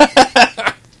Christ.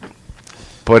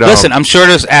 But listen, I'm sure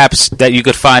there's apps that you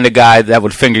could find a guy that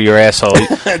would finger your asshole. You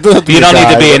don't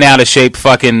need to be an out-of-shape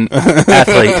fucking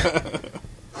athlete.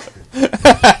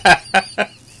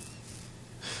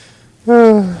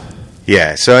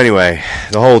 Yeah, so anyway,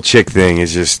 the whole chick thing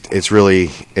is just, it's really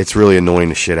annoying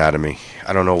the shit out of me.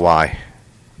 I don't know why.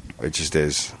 It just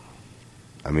is.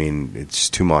 I mean, it's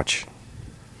too much.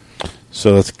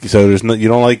 So there's no, you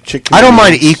don't like chick. I don't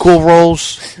mind equal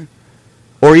roles,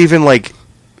 or even like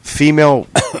female.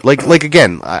 like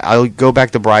again, I'll go back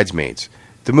to Bridesmaids.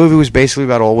 The movie was basically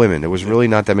about all women. There was really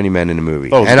not that many men in the movie.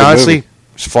 Oh, and honestly,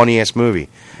 it's a funny ass movie.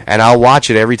 And I'll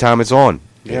watch it every time it's on.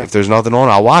 Yeah. If there's nothing on,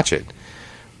 I'll watch it.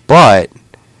 But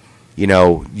you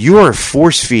know, you are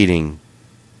force feeding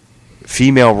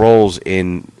female roles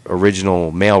in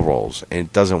original male roles, and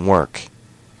it doesn't work.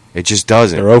 It just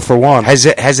doesn't. They're 0 for 1. Has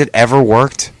it ever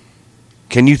worked?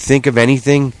 Can you think of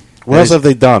anything? What else have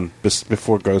they done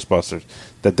before Ghostbusters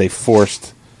that they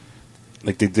forced?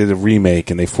 Like they did a remake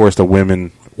and they forced a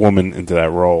woman into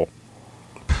that role.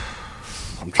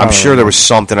 I'm sure there was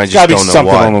something. I just don't know what.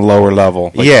 Something on a lower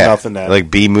level. Like nothing that,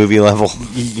 like B movie level.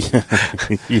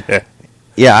 Yeah.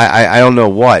 Yeah, I don't know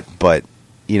what, but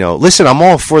you know, listen, I'm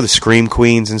all for the scream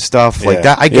queens and stuff like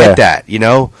that. I get that. You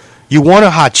know, you want a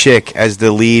hot chick as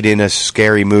the lead in a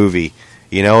scary movie.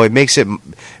 You know, it makes it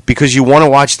because you want to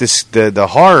watch the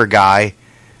horror guy,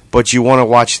 but you want to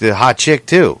watch the hot chick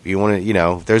too. You want to, you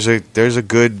know, there's a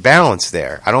good balance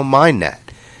there. I don't mind that,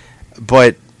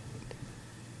 but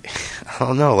I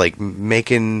don't know, like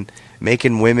making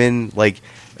women like.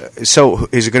 So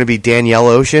is it going to be Danielle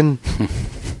Ocean?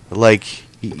 Like,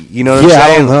 you know what I'm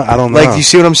saying? I don't know. Like, you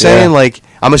see what I'm saying? Yeah. Like,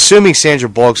 I'm assuming Sandra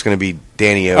Bullock's going to be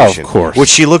Danny Ocean. Oh, of course. Which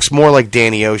she looks more like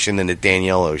Danny Ocean than the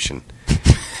Danielle Ocean.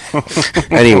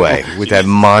 Anyway, with that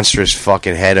monstrous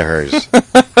fucking head of hers.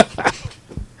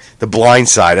 The Blind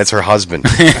Side, that's her husband.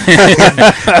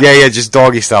 Yeah, just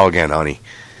doggy style again, honey.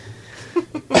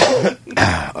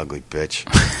 Ugly bitch.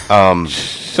 I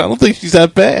don't think she's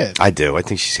that bad. I do. I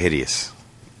think she's hideous.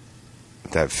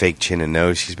 That fake chin and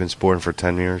nose she's been sporting for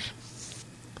 10 years.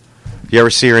 You ever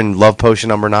see her in Love Potion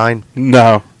number 9?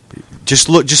 No. Just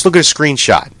look at a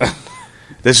screenshot.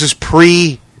 This is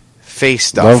pre-face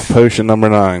stuff. Love Potion number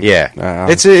 9. Yeah.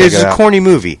 It's a corny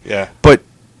movie. Yeah. But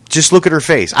just look at her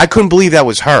face. I couldn't believe that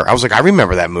was her. I was like, I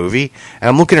remember that movie. And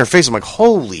I'm looking at her face. I'm like,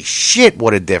 holy shit,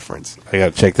 what a difference. I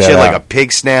got to check that out. She had like a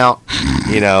pig snout,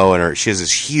 you know, and she has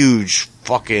this huge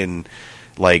fucking,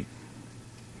 like,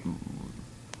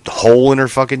 hole in her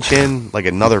fucking chin, like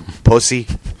another pussy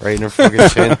right in her fucking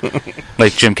chin.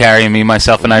 Like Jim Carrey and Me,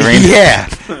 Myself, and Irene. Yeah.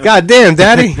 God damn,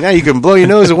 Daddy. Now you can blow your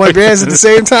nose and wipe your ass at the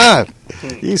same time.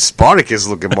 You Spartacus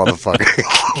looking motherfucker.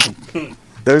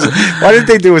 Why didn't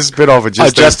they do a spin-off of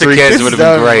just Just the Kids? Would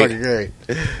have been great.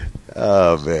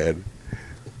 Oh, man.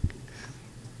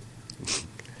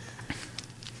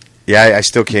 Yeah, I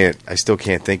still can't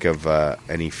think of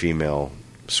any female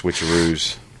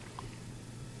switcheroos.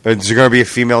 Is there going to be a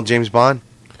female James Bond?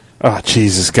 Oh,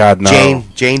 Jesus, God, no.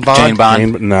 Jane Bond? Jane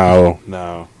Bond?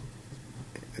 No.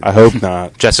 I hope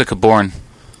not. Jessica Bourne.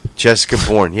 Jessica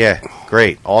Bourne, yeah.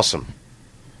 Great. Awesome.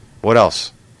 What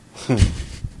else?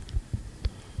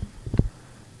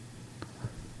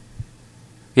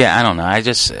 Yeah, I don't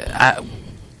know.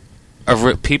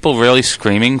 Are people really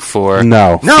screaming for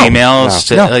no females?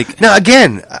 No,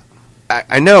 again,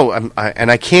 I know,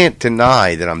 and I can't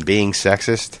deny that I'm being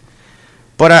sexist,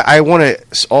 but I want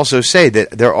to also say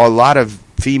that there are a lot of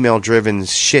female-driven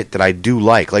shit that I do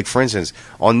like. Like, for instance,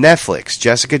 on Netflix,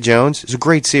 Jessica Jones is a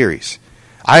great series.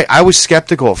 I was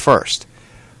skeptical at first,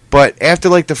 but after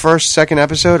like the second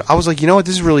episode, I was like, you know what,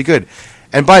 this is really good.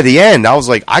 And by the end, I was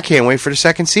like, I can't wait for the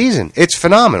second season. It's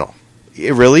phenomenal.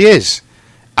 It really is.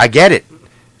 I get it.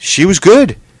 She was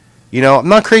good. You know, I'm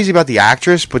not crazy about the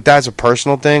actress, but that's a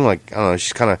personal thing. Like, I don't know,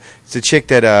 she's kind of... It's the chick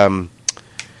that,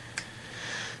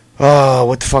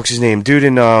 what the fuck's his name? Dude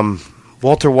in,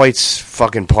 Walter White's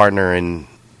fucking partner in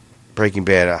Breaking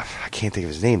Bad. I can't think of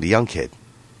his name. The young kid.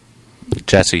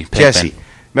 Jesse.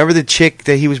 Remember the chick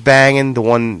that he was banging? The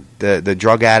one, the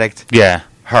drug addict? Yeah.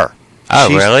 Her. Oh,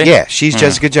 really? Yeah, she's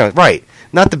Jessica Jones. Right.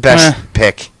 Not the best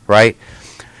pick, right?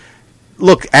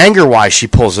 Look, anger-wise, she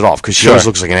pulls it off because she always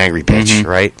looks like an angry bitch,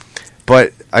 right?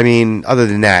 But, I mean, other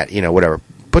than that, you know, whatever.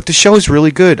 But the show's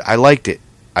really good. I liked it.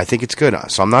 I think it's good.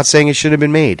 So I'm not saying it should have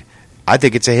been made. I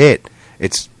think it's a hit.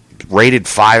 It's rated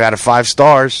 5 out of 5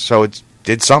 stars, so it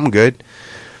did something good.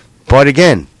 But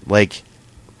again, like,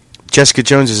 Jessica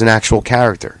Jones is an actual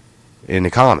character in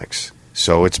the comics,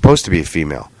 so it's supposed to be a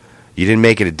female. You didn't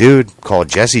make it a dude, call it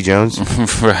Jesse Jones.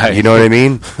 Right. You know what I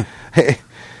mean?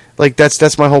 Like,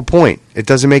 that's my whole point. It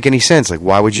doesn't make any sense. Like,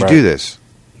 why would you do this?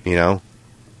 You know?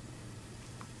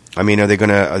 I mean, are they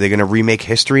gonna remake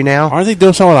history now? Aren't they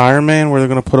doing something with Iron Man where they're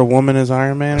gonna put a woman as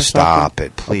Iron Man? Or Stop something?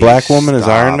 it, please. A black woman as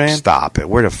Iron Man? Stop it.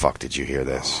 Where the fuck did you hear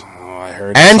this? Oh, I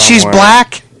heard. And she's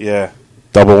black? Yeah.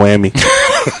 Double whammy.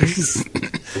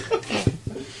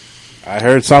 I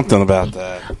heard something about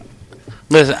that.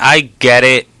 Listen, I get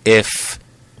it if,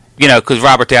 you know, because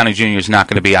Robert Downey Jr. is not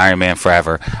going to be Iron Man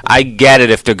forever. I get it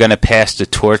if they're going to pass the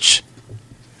torch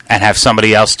and have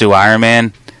somebody else do Iron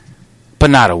Man, but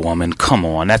not a woman. Come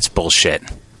on, that's bullshit.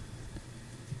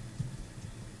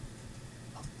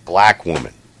 Black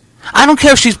woman. I don't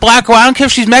care if she's black or I don't care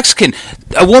if she's Mexican.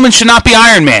 A woman should not be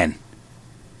Iron Man.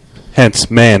 Hence,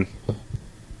 man.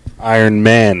 Iron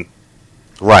Man.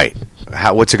 Right.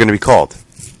 What's it going to be called?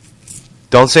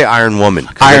 Don't say Iron Woman.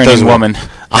 Iron Woman.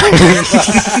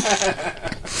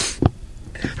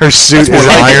 Her suit is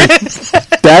iron.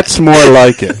 That's more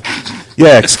like it.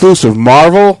 Yeah, exclusive.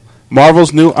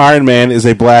 Marvel's new Iron Man is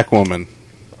a black woman.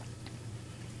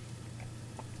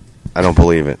 I don't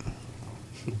believe it.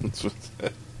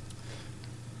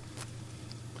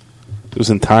 It was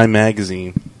in Time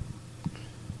magazine.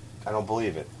 I don't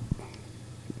believe it.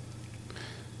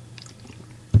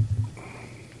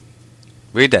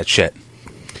 Read that shit.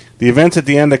 The events at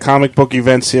the end of the comic book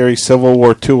event series Civil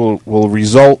War II will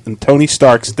result in Tony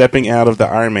Stark stepping out of the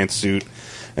Iron Man suit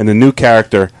and the new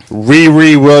character,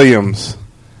 Riri Williams,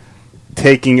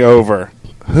 taking over.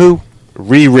 Who?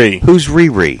 Riri. Who's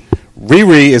Riri?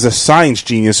 Riri is a science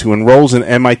genius who enrolls in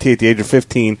MIT at the age of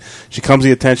 15. She comes to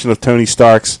the attention of Tony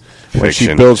Stark's when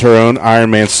she builds her own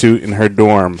Iron Man suit in her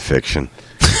dorm. Fiction.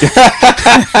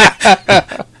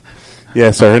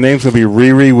 Yeah, so her name's going to be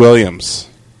Riri Williams.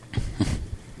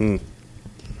 Don't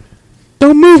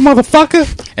move,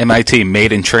 motherfucker! MIT,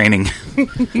 made in training.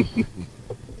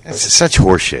 That's such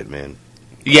horseshit, man.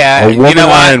 Yeah, A woman you know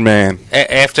what? Iron Man.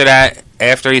 After that,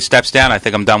 after he steps down, I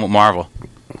think I'm done with Marvel.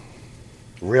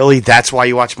 Really? That's why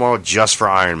you watch Marvel, just for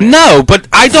Iron Man? No, but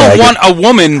I don't want a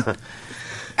woman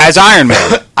as Iron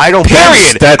Man. I don't.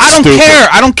 Period. That's I don't stupid. care.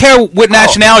 I don't care what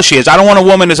nationality she is. I don't want a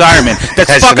woman as Iron Man.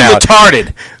 That's fucking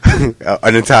retarded.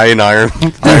 An Italian Iron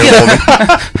woman.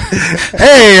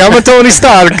 Hey, I'm a Tony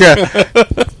Stark.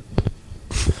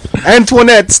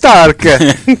 Antoinette Stark.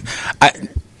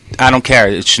 I don't care.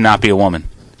 It should not be a woman.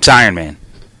 It's Iron Man.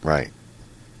 Right.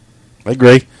 I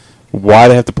agree. Why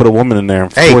they have to put a woman in there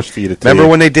and force feed it to remember you?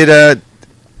 when they did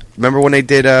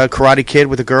Karate Kid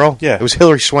with a girl? Yeah. It was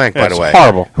Hilary Swank, by the way.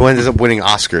 Horrible. Who ended up winning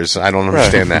Oscars. I don't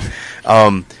understand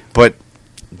that. But,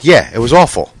 yeah, it was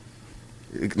awful.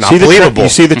 Not believable. You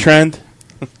see the trend?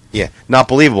 Yeah, not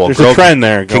believable. There's Girl a trend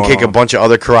there can going kick a on. bunch of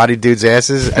other karate dudes'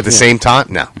 asses at the same time?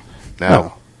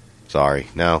 No. Sorry,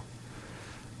 no.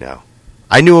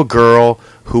 I knew a girl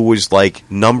who was like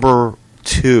number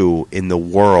 2 in the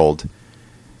world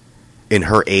in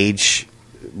her age,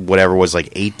 whatever was like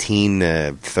 18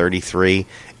 to 33,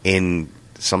 in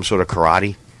some sort of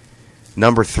karate.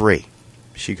 Number 3.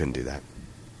 She couldn't do that.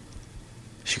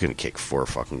 She couldn't kick 4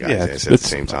 fucking guys' ass at the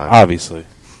same time. Obviously.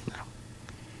 No.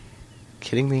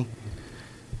 Kidding me?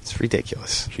 It's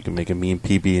ridiculous. She can make a mean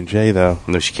PB&J, though.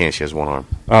 No, she can't. She has one arm.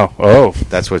 Oh.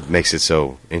 That's what makes it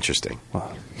so interesting.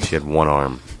 She had one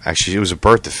arm. Actually, it was a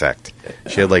birth defect.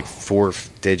 She had like 4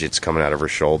 digits coming out of her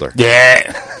shoulder.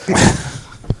 Yeah.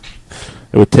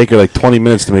 It would take her like 20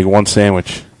 minutes to make one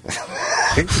sandwich.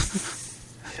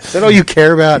 Is that all you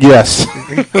care about? Yes.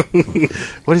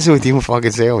 What is it with you and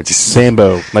fucking sandwiches?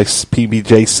 Sambo. Like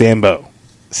PBJ Sambo.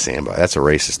 Sambo. That's a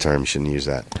racist term. You shouldn't use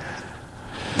that.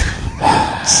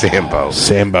 Sambo.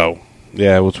 Sambo.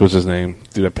 Yeah, what's his name?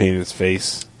 Dude that painted his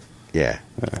face. Yeah.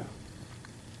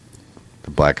 The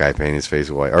black guy painted his face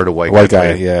white. Or the white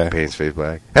guy, painted his face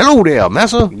black. Hello there,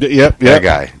 Massa. Yep. That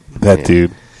guy. That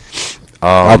dude.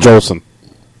 Al Jolson.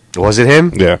 Was it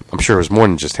him? Yeah. I'm sure it was more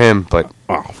than just him, but...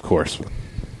 Oh, of course.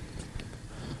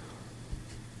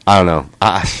 I don't know.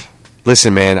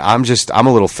 Listen, man, I'm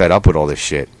a little fed up with all this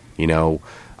shit. You know,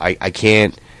 I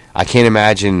can't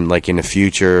imagine, like, in the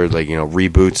future, like, you know,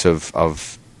 reboots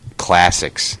of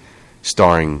classics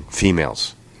starring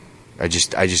females. I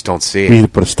just don't see it. We need to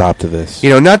put a stop to this. You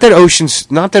know, not that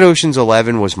Ocean's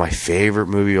 11 was my favorite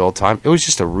movie of all time. It was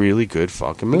just a really good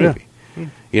fucking movie. Yeah.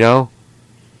 You know?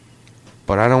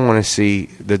 But I don't want to see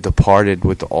The Departed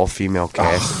with the all-female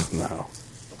cast. No.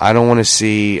 I don't want to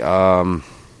see... I'm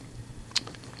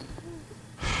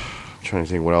trying to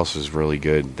think what else is really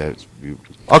good.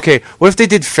 Okay, what if they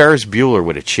did Ferris Bueller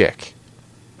with a chick?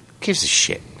 Who gives a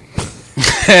shit?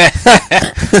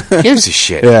 Who gives a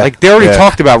shit? Yeah. Like, they already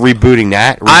talked about rebooting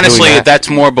that. Honestly, that's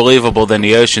more believable than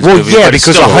the Ocean's well, movie. Yeah, but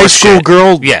because a high school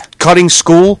girl cutting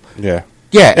school. Yeah.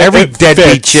 Yeah, every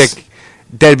deadbeat fits. chick,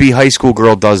 deadbeat high school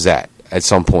girl does that at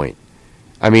some point.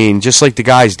 I mean, just like the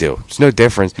guys do. It's no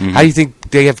difference. Mm-hmm. How do you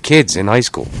think they have kids in high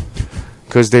school?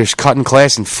 Because they're cutting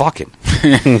class and fucking.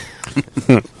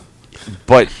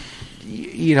 But,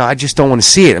 you know, I just don't want to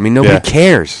see it. I mean, nobody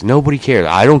cares. Nobody cares.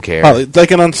 I don't care. Oh,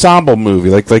 like an ensemble movie,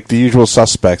 like The Usual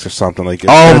Suspects or something. Like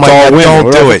oh, my God,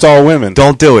 don't do it. It's all women.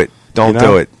 Don't do it. Don't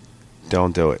do it.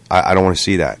 Don't do it. I don't want to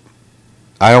see that.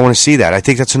 I don't want to see that. I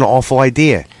think that's an awful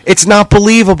idea. It's not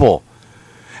believable.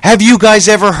 Have you guys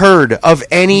ever heard of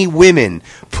any women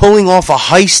pulling off a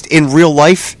heist in real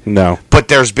life? No. But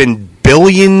there's been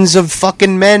billions of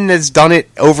fucking men that's done it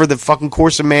over the fucking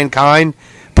course of mankind,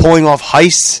 pulling off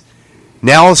heists.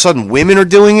 Now all of a sudden women are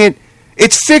doing it?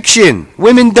 It's fiction.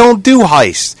 Women don't do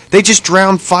heists. They just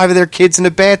drown 5 of their kids in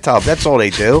a bathtub. That's all they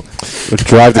do.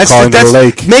 Drive the car into the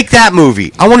lake. Make that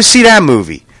movie. I want to see that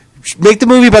movie. Make the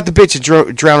movie about the bitch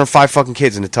that drowning 5 fucking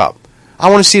kids in the tub. I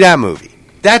want to see that movie.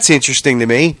 That's interesting to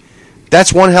me.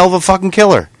 That's one hell of a fucking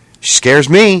killer. She scares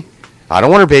me. I don't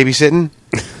want her babysitting.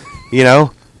 You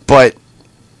know? But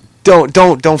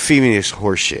don't feed me this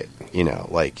horse shit. You know,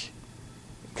 like,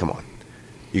 come on.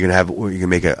 You're gonna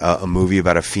make a movie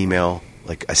about a female,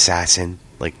 like, assassin,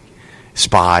 like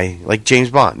spy, like James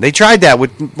Bond. They tried that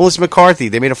with Melissa McCarthy.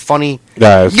 They made a funny.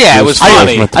 It was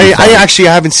funny.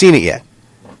 I haven't seen it yet,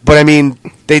 but I mean,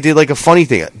 they did like a funny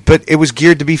thing, but it was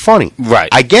geared to be funny. Right.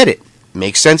 I get it.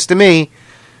 Makes sense to me.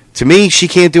 To me, she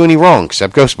can't do any wrong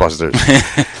except Ghostbusters.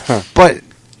 But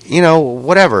you know,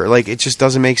 whatever. Like, it just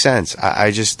doesn't make sense.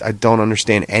 I don't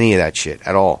understand any of that shit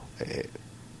at all.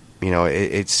 You know,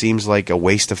 it seems like a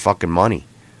waste of fucking money.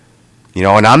 You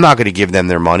know, and I'm not going to give them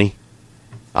their money.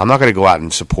 I'm not going to go out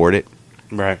and support it.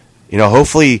 Right. You know,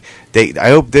 hopefully I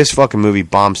hope this fucking movie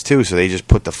bombs too, so they just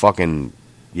put the fucking,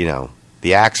 you know,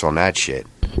 the axe on that shit.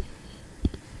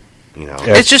 You know,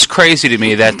 it's just crazy to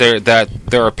me that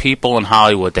there are people in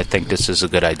Hollywood that think this is a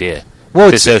good idea. Well,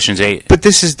 this Ocean's 8. But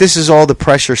this is all the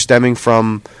pressure stemming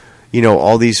from, you know,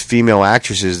 all these female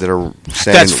actresses that are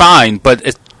saying that's fine, but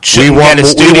it shouldn't get a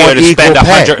studio to spend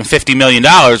 $150 million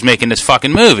making this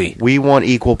fucking movie. We want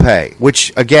equal pay,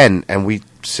 which again, and we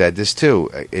said this too,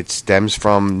 it stems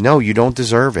from no, you don't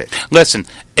deserve it. Listen,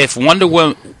 if Wonder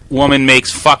Woman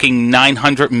makes fucking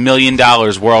 $900 million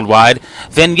worldwide,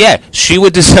 then yeah, she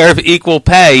would deserve equal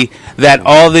pay that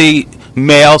all the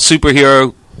male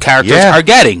superhero characters are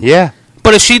getting. Yeah.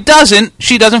 But if she doesn't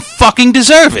fucking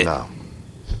deserve it.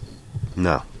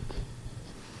 No.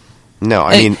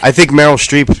 I mean, I think Meryl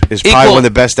Streep is probably one of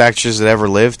the best actresses that ever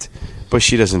lived, but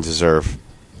she doesn't deserve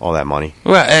all that money.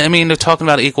 Well, I mean, they're talking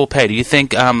about equal pay. Do you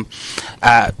think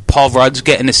Paul Rudd's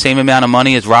getting the same amount of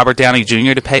money as Robert Downey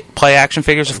Jr. to play action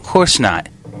figures? Of course not.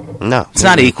 No. It's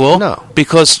not equal. No.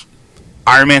 Because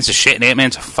Iron Man's a shit and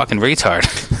Ant-Man's a fucking retard.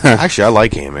 Actually, I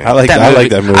like Ant-Man. I like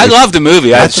that movie. I love the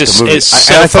movie. It's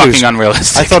so fucking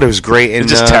unrealistic. I thought it was great. It's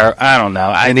just terrible. I don't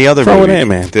know. In the other movie,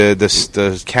 Ant-Man.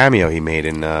 the cameo he made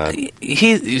in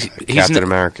he's Captain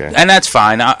America. And that's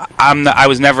fine. I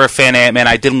was never a fan of Ant-Man.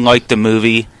 I didn't like the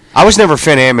movie. I was never a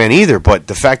fan of Ant-Man either, but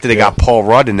the fact that they got Paul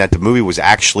Rudd and that the movie was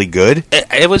actually good.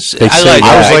 It was.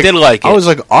 I did like it. I was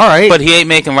like, all right. But he ain't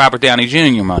making Robert Downey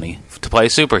Jr. money to play a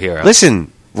superhero.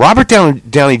 Listen, Robert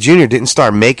Downey Jr. didn't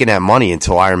start making that money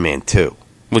until Iron Man 2.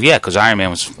 Well, yeah, because Iron Man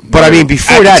was. But I mean,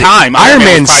 before at that, the time, Iron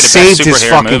Man was probably the best saved his superhero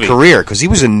fucking movie. career because he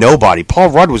was a nobody. Paul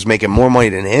Rudd was making more money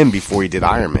than him before he did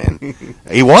Iron Man.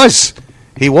 He was.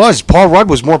 Paul Rudd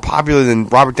was more popular than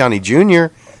Robert Downey Jr.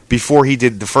 before he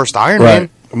did the first Iron Man.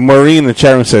 Maureen in the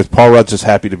chat room says Paul Rudd's just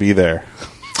happy to be there.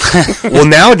 Well,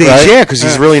 nowadays, Right? yeah, because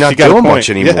he's really not She got a doing point. much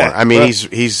anymore. Yeah, I mean, right.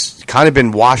 he's kind of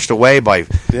been washed away by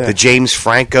the James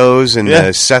Francos and Yeah.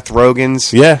 the Seth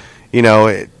Rogans. Yeah. You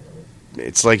know,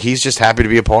 it's like he's just happy to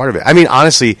be a part of it. I mean,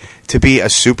 honestly, to be a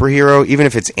superhero, even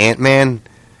if it's Ant-Man,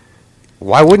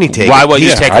 why wouldn't he take Why it? would you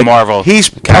He's- take a Marvel? He's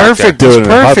character? perfect. Do He's it in a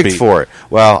perfect heartbeat. for it.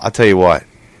 Well, I'll tell you what.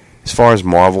 As far as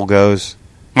Marvel goes,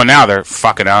 Well, now they're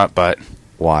fucking up, but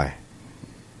why?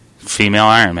 female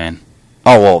Iron Man.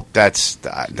 Oh well, that's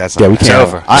not. Yeah, we gonna can't- It's happen.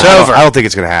 over. I It's don't- over. I don't think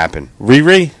it's going to happen.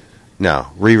 Riri? No,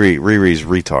 Riri's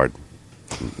retard.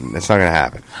 That's not going to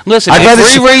happen. Listen, I'd rather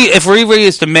if Riri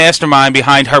is the mastermind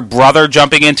behind her brother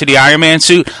jumping into the Iron Man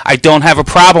suit, I don't have a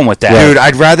problem with that. Dude,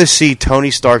 I'd rather see Tony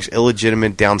Stark's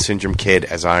illegitimate Down syndrome kid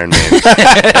as Iron Man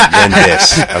than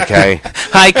this, okay?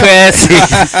 Hi, Chris.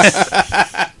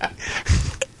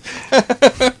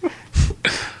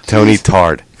 Tony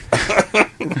Tard.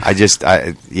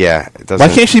 Yeah. It doesn't.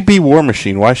 Why can't she be War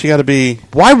Machine? Why she got to be...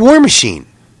 Why War Machine?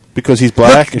 Because he's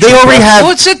black? Look, and they she's already black? have.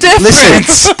 What's the difference?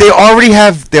 Listen, they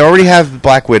already have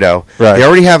Black Widow. Right. They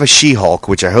already have a She-Hulk,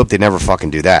 which I hope they never fucking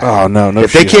do that. Oh, no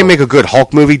If they She-Hulk. can't make a good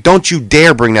Hulk movie, don't you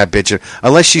dare bring that bitch in,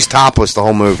 unless she's topless the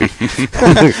whole movie. Big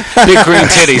green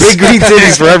titties. Big green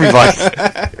titties for everybody.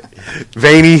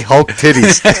 Veiny Hulk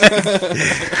titties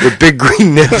with big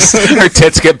green nips. Her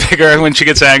tits get bigger when she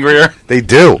gets angrier. They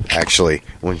do actually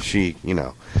when she,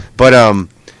 But I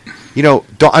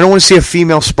don't want to see a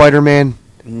female Spider-Man.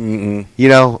 You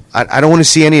know, I don't want to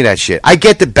see any of that shit. I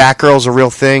get that Batgirl's a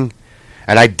real thing,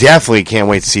 and I definitely can't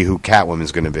wait to see who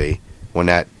Catwoman's going to be when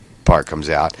that part comes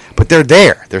out. But they're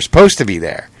there. They're supposed to be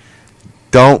there.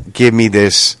 Don't give me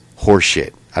this horse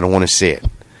shit. I don't want to see it.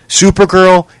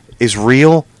 Supergirl is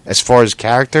real as far as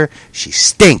character. She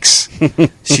stinks.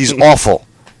 She's awful.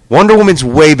 Wonder Woman's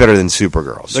way better than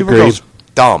Supergirl. Supergirl's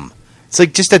dumb. It's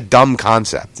like just a dumb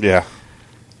concept. Yeah.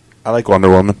 I like Wonder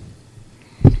Woman.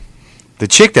 The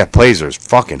chick that plays her is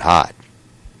fucking hot.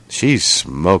 She's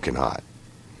smoking hot.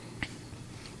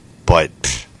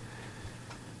 But,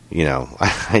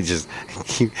 I just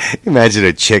imagine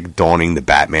a chick donning the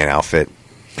Batman outfit.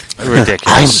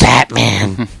 Ridiculous.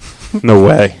 Batman. No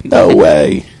way. No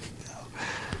way.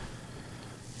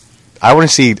 I want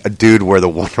to see a dude wear the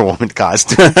Wonder Woman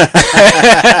costume.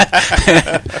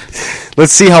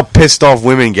 Let's see how pissed off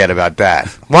women get about that.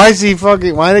 Why do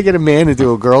they get a man to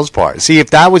do a girl's part? See, if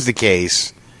that was the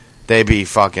case, they'd be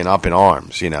fucking up in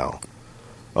arms,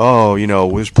 Oh,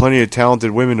 there's plenty of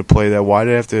talented women to play that. Why do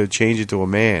they have to change it to a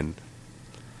man?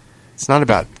 It's not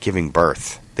about giving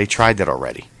birth. They tried that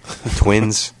already.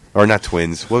 Twins. Or not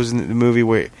twins. What was the movie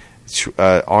where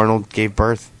Arnold gave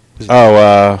birth?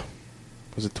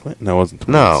 Was it twin? No, it wasn't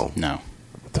twins. No.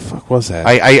 What the fuck was that?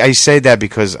 I say that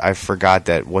because I forgot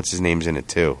that what's his name's in it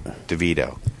too,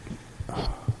 DeVito.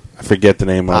 I forget the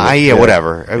name of it. Yeah,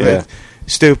 whatever. Yeah.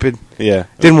 Stupid. Yeah.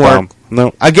 Didn't work. Dumb.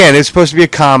 No. Again, it's supposed to be a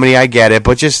comedy. I get it,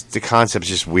 but just the concept's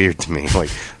just weird to me. Like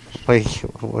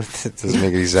what? It doesn't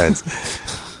make any sense.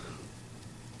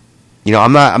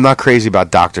 I'm not crazy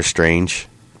about Doctor Strange.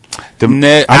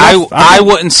 I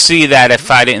wouldn't see that if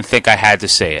I didn't think I had to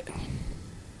say it.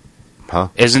 Huh?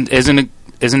 Isn't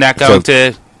that going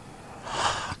to?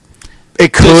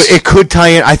 It could tie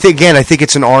in. I think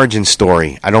it's an origin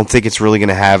story. I don't think it's really going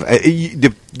to have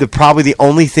probably the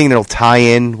only thing that'll tie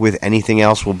in with anything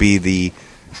else will be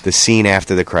the scene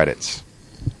after the credits.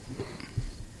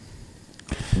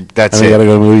 That's I it. gotta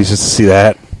go to movies just to see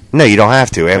that. No, you don't have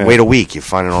to. Wait a week. You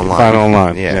find it online. Find it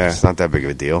online. Yeah, it's not that big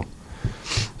of a deal.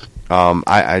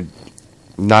 I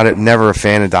never a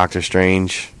fan of Doctor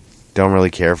Strange. Don't really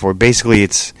care for it. Basically,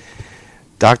 it's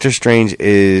Doctor Strange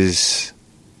it's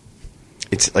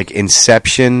like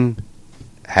Inception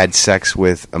had sex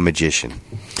with a magician.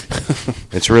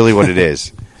 It's really what it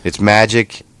is. It's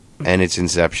magic and it's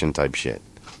Inception type shit.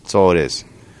 That's all it is.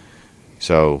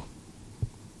 So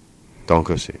don't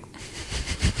go see it.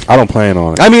 I don't plan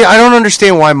on it. I mean, I don't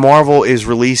understand why Marvel is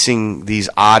releasing these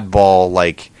oddball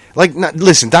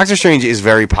listen, Doctor Strange is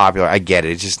very popular. I get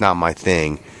it. It's just not my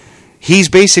thing. He's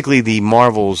basically the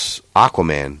Marvel's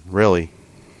Aquaman, really.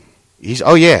 He's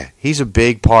a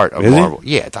big part of Marvel.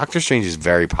 Yeah, Doctor Strange is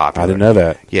very popular. I didn't know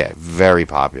that. Yeah, very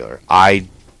popular. I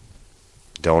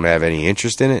don't have any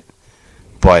interest in it,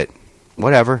 but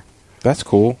whatever. That's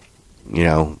cool.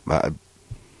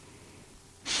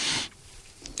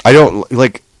 I don't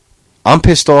I'm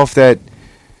pissed off that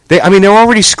They're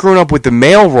already screwing up with the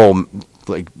male role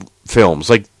like films,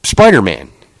 like Spider-Man.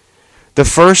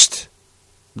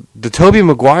 The Tobey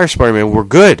Maguire Spider-Man were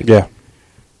good. Yeah.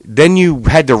 Then you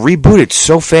had to reboot it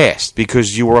so fast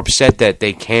because you were upset that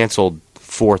they canceled the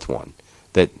fourth one.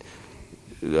 That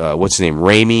what's his name,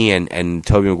 Raimi and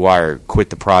Tobey Maguire quit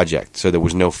the project, so there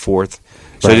was no fourth.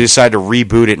 So they decided to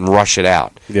reboot it and rush it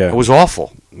out. Yeah. It was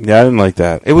awful. Yeah, I didn't like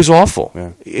that. It was awful.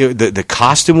 Yeah. The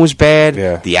costume was bad.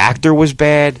 Yeah. The actor was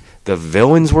bad. The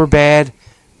villains were bad.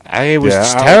 It was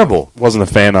just terrible. I wasn't a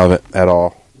fan of it at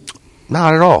all.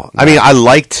 Not at all. No. I mean, I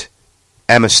liked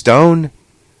Emma Stone.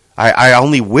 I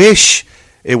only wish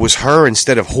it was her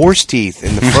instead of horse teeth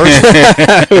in the first.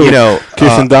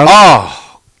 Kirsten Dunst.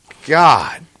 Oh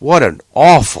God, what an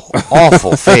awful,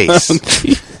 awful face.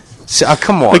 So,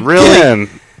 come on, really? Again,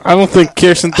 I don't think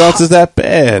Kirsten Dunst is that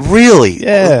bad. Really?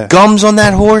 Yeah. Gums on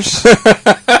that horse?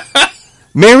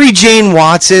 Mary Jane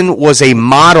Watson was a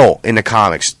model in the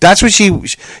comics. That's what she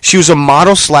was a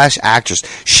model / actress.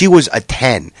 She was a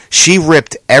 10. She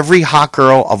ripped every hot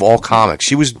girl of all comics.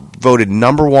 She was voted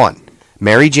number 1.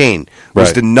 Mary Jane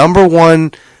was the number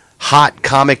 1 hot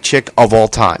comic chick of all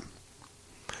time.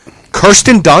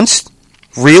 Kirsten Dunst?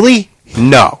 Really?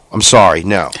 No. I'm sorry.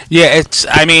 No. Yeah,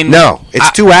 no.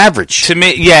 It's too average. To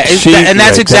me, yeah. And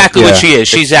that's exactly what she is.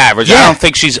 She's average. Yeah. I don't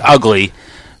think she's ugly,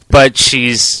 but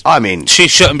she's... she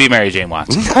shouldn't be Mary Jane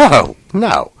Watson.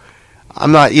 No.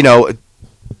 I'm not,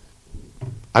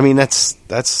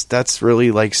 that's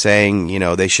really like saying,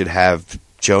 they should have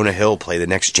Jonah Hill play the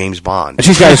next James Bond. And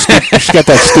she's got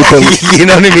that stupid... You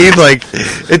know what I mean? Like,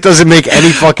 it doesn't make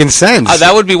any fucking sense.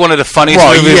 That would be one of the funniest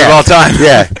movies of all time.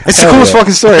 Yeah. It's the coolest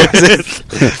fucking story.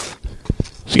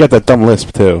 She got that dumb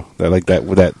lisp, too. With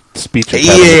that speech.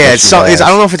 Yeah. I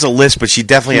don't know if it's a lisp, but she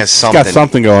definitely has something. She's got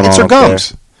something going on. It's her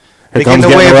gums. Her gums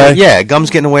getting away? Yeah, gums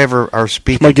getting away of her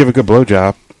speech. She might give a good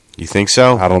blowjob. You think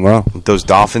so? I don't know. Those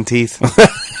dolphin teeth?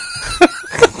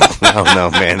 I don't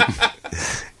know, man.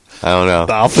 I don't know.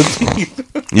 Dolphin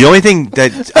teeth? The only thing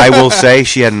that I will say,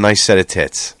 she had a nice set of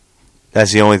tits.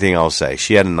 That's the only thing I'll say.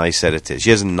 She had a nice set of tits.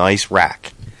 She has a nice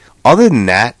rack. Other than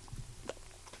that,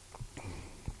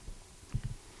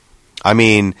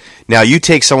 now you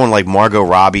take someone like Margot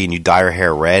Robbie and you dye her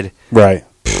hair red. Right.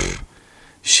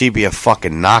 She'd be a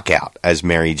fucking knockout as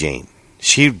Mary Jane.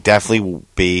 She'd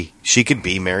definitely she could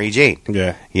be Mary Jane.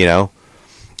 Yeah.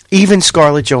 Even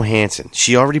Scarlett Johansson.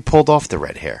 She already pulled off the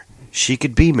red hair. She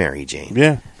could be Mary Jane.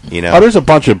 Yeah. There's a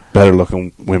bunch of better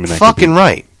looking women. Fucking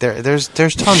right. There's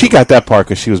tons. She got that part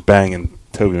because she was banging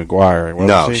Tobey Maguire.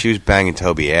 No, she was banging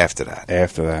Tobey after that.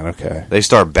 After that, okay. They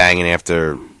start banging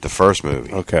after the first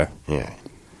movie. Okay. Yeah.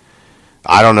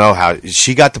 I don't know how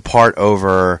she got the part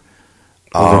over.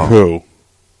 Over who?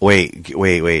 Wait.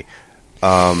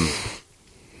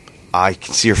 I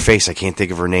can see her face. I can't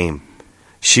think of her name.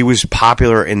 She was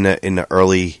popular in the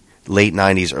late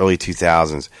 90s, early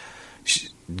 2000s.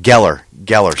 Gellar.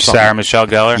 Sarah Michelle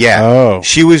Gellar? Yeah. Oh.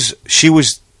 She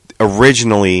was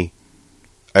originally,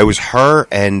 it was her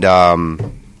and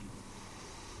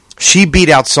she beat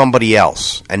out somebody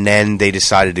else, and then they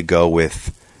decided to go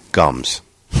with Gums.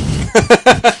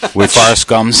 With Forrest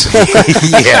Gums?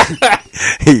 Yeah.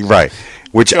 Right.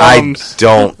 Which Gums.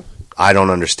 I don't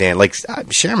understand. Like,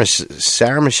 Sarah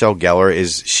Michelle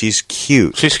Gellar she's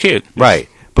cute. She's cute. Right.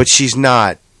 But she's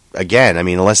not, again,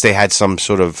 unless they had some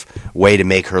sort of way to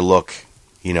make her look,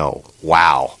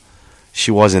 wow.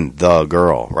 She wasn't the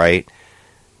girl, right?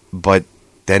 But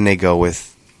then they go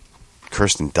with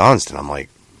Kirsten Dunst, and I'm like,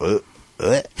 what?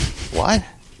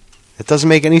 That doesn't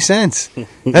make any sense.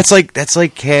 That's like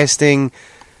casting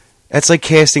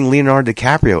Leonardo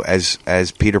DiCaprio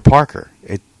as Peter Parker.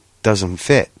 It doesn't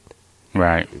fit.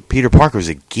 Right. Peter Parker was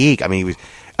a geek. He was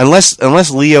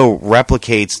unless Leo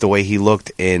replicates the way he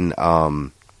looked in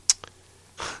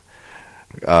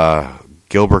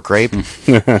Gilbert Grape,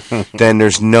 then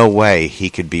there's no way he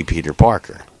could be Peter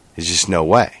Parker. There's just no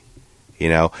way.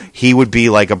 He would be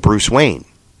like a Bruce Wayne.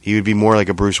 He would be more like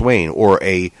a Bruce Wayne or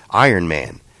a Iron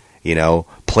Man.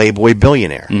 Playboy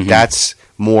billionaire. Mm-hmm. That's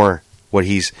more what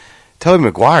he's. Tobey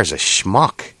Maguire's a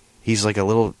schmuck. He's like a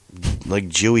little,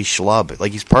 Jewy schlub.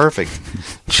 Like, he's perfect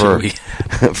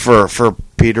for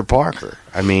Peter Parker.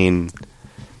 Andrew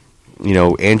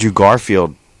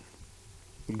Garfield.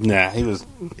 Nah, he was.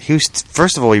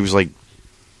 First of all, he was like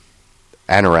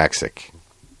anorexic.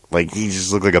 Like, he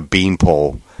just looked like a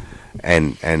beanpole,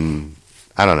 and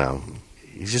I don't know.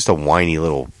 He's just a whiny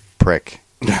little prick.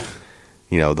 The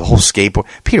whole skateboard.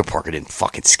 Peter Parker didn't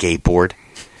fucking skateboard.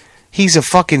 He's a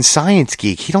fucking science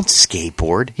geek. He don't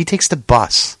skateboard. He takes the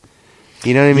bus.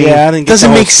 You know what I mean? Yeah, I didn't get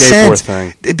doesn't the whole make skateboard sense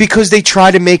thing. because they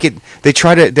try to make it. They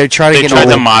try to They get tried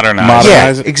to modernize. Yeah,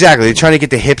 Modernize it. exactly. They're trying to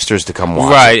get the hipsters to come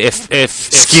watch. Right. If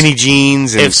Skinny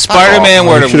jeans. And if Spider-Man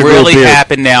were to should've grew a really beard.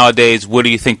 happen nowadays, what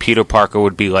do you think Peter Parker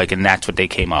would be like? And that's what they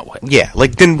came up with. Yeah,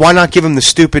 like then why not give him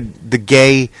the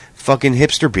gay fucking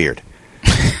hipster beard?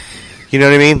 You know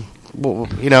what I mean? Well,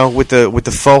 you know, with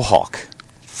the faux hawk.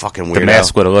 Fucking weirdo. The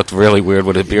mask would have looked really weird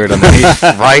with a beard underneath.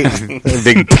 Right?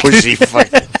 Big pushy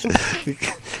fucking.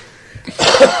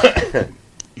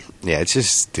 Yeah, it's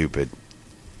just stupid.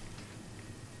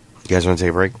 You guys want to take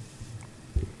a break?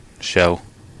 Show.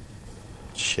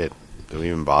 Shit. Do we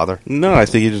even bother? No, I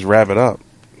think you just wrap it up.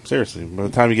 Seriously. By the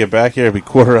time you get back here, it'll be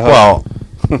quarter up. Well,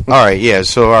 all right, yeah.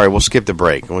 So, all right, we'll skip the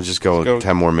break. We'll just go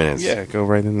 10 more minutes. Yeah, go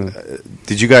right in there.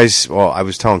 Did you guys? Well, I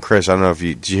was telling Chris. I don't know if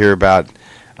did you hear about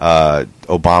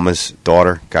Obama's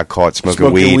daughter got caught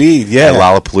smoking weed yeah. at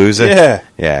Lollapalooza? Yeah.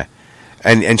 Yeah.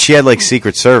 And she had like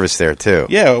Secret Service there too.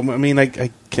 Yeah, I mean,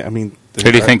 I mean...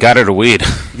 Who do you think got her the weed?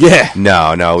 Yeah.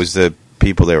 No, it was the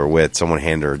people they were with. Someone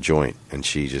handed her a joint, and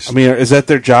she just. I mean, is that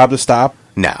their job to stop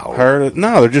no. her?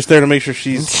 No, they're just there to make sure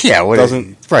she's... Yeah,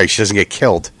 doesn't... Right, she doesn't get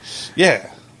killed. Yeah.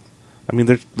 I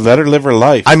mean, let her live her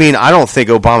life. I mean, I don't think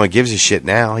Obama gives a shit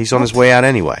now. He's on his way out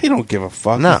anyway. He don't give a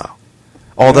fuck. No.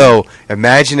 Although,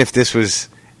 imagine if this was,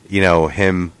 you know,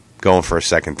 him going for a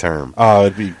second term. Oh,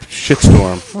 it'd be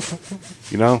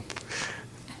shitstorm. You know?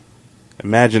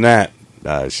 Imagine that.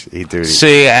 He do.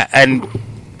 See, and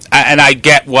I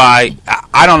get why.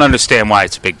 I don't understand why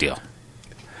it's a big deal.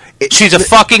 She's a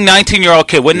fucking 19-year-old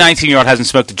kid. What 19-year-old hasn't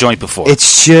smoked a joint before?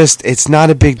 It's not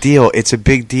a big deal. It's a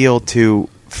big deal to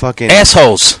fucking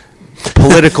assholes.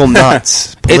 Political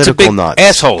nuts. It's a big nuts.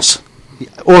 assholes.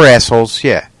 Or assholes,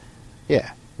 yeah.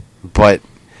 Yeah. But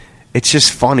it's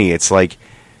just funny. It's like,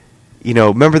 you know,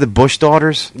 remember the Bush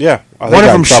daughters? Yeah. Oh,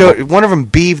 one of them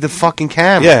beaved the fucking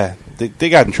camera. Yeah. They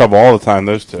got in trouble all the time,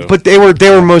 those two. But they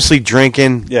were mostly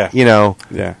drinking. Yeah. You know.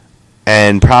 Yeah.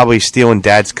 And probably stealing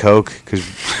Dad's Coke, because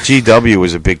GW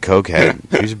was a big Coke head.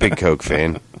 He was a big Coke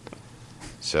fan.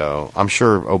 So I'm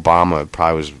sure Obama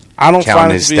probably was counting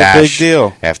find his it to be a big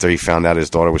deal after he found out his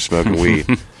daughter was smoking weed.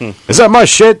 Is that my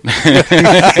shit?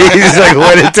 He's like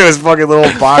went into his fucking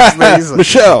little box. Thing. He's like,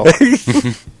 Michelle.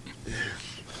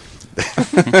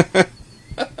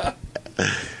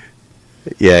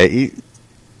 Yeah,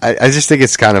 I just think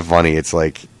it's kind of funny. It's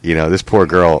like, you know, this poor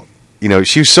girl, you know,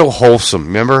 she was so wholesome.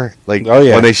 Remember? Like,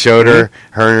 when they showed her and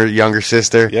her younger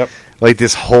sister? Yep. Like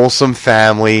this wholesome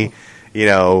family, you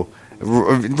know,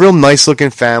 real nice looking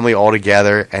family all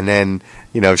together. And then,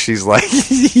 you know, she's like,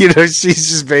 you know, she's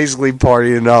just basically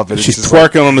partying up. And She's it's just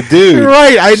twerking on the dude.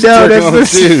 Right, I She's know. twerking on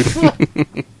That's the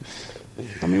dude.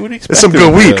 I mean, what do you expect? some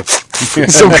good weed.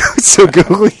 some good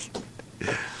weed.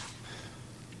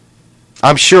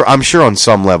 I'm sure on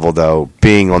some level, though,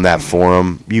 being on that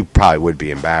forum, you probably would be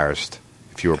embarrassed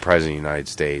if you were president of the United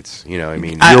States. You know, I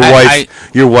mean,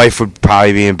 your wife would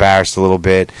probably be embarrassed a little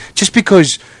bit, just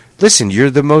because. Listen, you're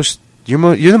the most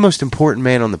important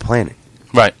man on the planet.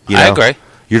 Right, You know? I agree.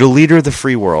 You're the leader of the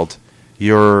free world.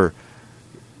 I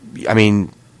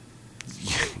mean,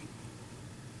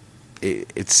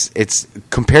 it's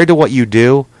compared to what you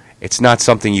do, it's not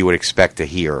something you would expect to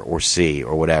hear or see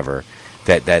or whatever.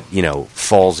 That you know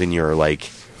falls in your like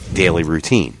daily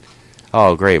routine.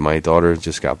 Oh, great! My daughter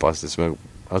just got busted smoking.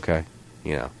 Okay,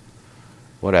 you know,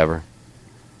 whatever.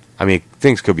 I mean,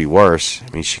 things could be worse.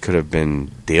 I mean, she could have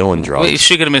been dealing drugs. Well,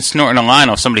 she could have been snorting a line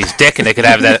off somebody's dick, and they could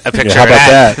have a picture how of about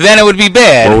that? Then it would be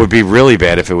bad. Well, it would be really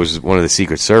bad if it was one of the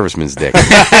Secret Servicemen's dick.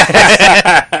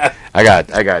 I got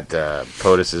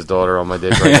POTUS's daughter on my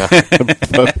dick right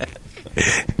now.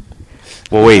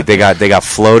 Well, wait, they got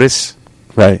FLOTUS,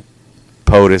 Right.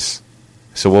 POTUS.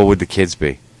 So what would the kids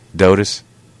be? DOTUS?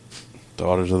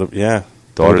 Daughters of the... Yeah.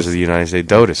 Daughters of the United States.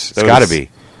 DOTUS. It's DOTUS. got to be.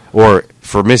 Or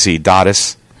for Missy,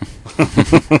 DOTUS.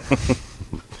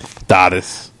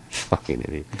 Dottis. Fucking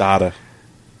idiot. Dada.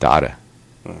 Dada.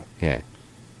 Yeah.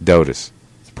 DOTUS.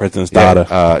 The president's Yeah,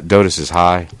 Dada. DOTUS is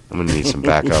high. I'm going to need some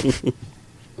backup.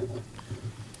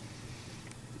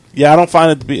 Yeah, I don't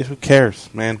find it to be... Who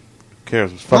cares, man? Who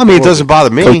cares? I mean, it doesn't bother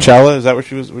me. Coachella? Is that what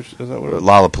she was... Is that what it was?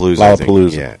 Lollapalooza. I think.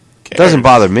 Lollapalooza. Yeah. It doesn't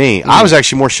bother me. I was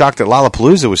actually more shocked that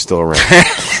Lollapalooza was still around.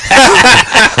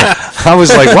 I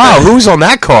was like, wow, who's on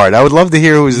that card? I would love to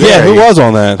hear who was there. Yeah, who was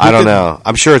on that? I don't know.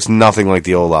 I'm sure it's nothing like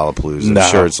the old Lollapalooza. No. I'm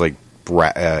sure it's like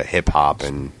hip-hop,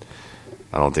 and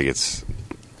I don't think it's...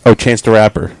 Oh, Chance the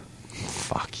Rapper.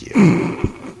 Fuck you.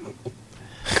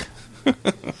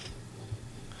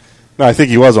 No, I think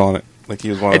he was on it. Like he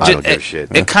was one of I the don't give a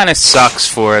shit. It kind of sucks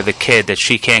for the kid that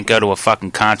she can't go to a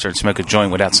fucking concert and smoke a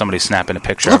joint without somebody snapping a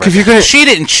picture Look, of her. if you're gonna- She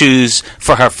didn't choose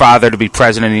for her father to be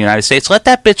president of the United States. Let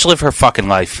that bitch live her fucking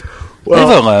life. Leave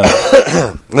her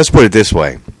alone. Let's put it this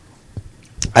way.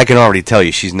 I can already tell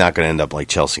you she's not going to end up like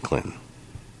Chelsea Clinton.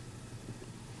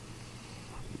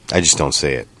 I just don't see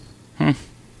it.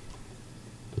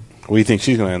 What do you think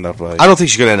she's going to end up like? I don't think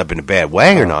she's going to end up in a bad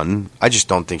way or nothing. I just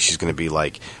don't think she's going to be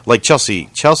like Chelsea.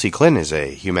 Chelsea Clinton is a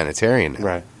humanitarian now.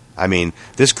 Right. I mean,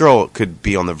 this girl could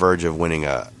be on the verge of winning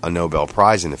a Nobel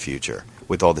Prize in the future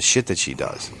with all the shit that she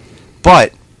does.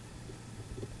 But,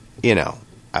 you know,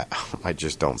 I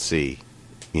just don't see,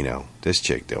 you know, this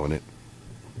chick doing it.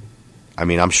 I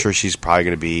mean, I'm sure she's probably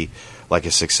going to be like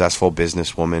a successful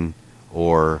businesswoman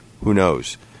or who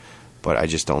knows. But I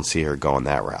just don't see her going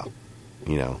that route,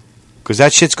 you know. Because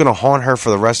that shit's going to haunt her for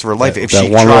the rest of her life. If she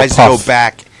tries to go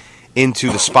back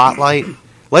into the spotlight,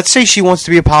 let's say she wants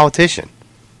to be a politician.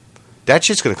 That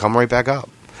shit's going to come right back up.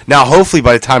 Now, hopefully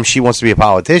by the time she wants to be a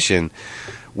politician,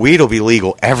 weed will be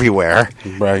legal everywhere.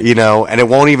 Right. You know, and it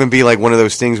won't even be like one of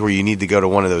those things where you need to go to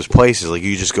one of those places. Like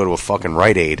you just go to a fucking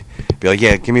Rite Aid. Be like,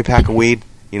 yeah, give me a pack of weed.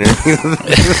 You know,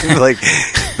 like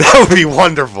that would be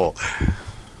wonderful.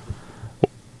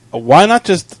 Why not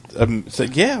just say,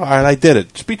 yeah, all right, I did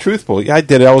it. Just be truthful. Yeah, I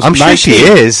did it. I was I'm 19. sure she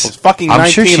is. I was fucking 19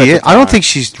 I'm sure she at the is. I don't time. think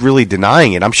she's really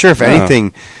denying it. I'm sure if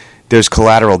anything, there's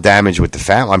collateral damage with the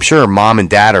family. I'm sure her mom and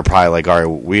dad are probably like, all right,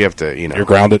 we have to, you know. You're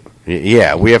grounded?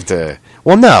 Yeah, we have to.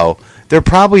 Well, no. They're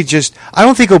probably just. I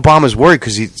don't think Obama's worried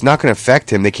because it's not going to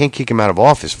affect him. They can't kick him out of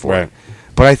office for it.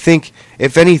 But I think,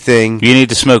 if anything. You need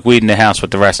to smoke weed in the house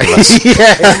with the rest of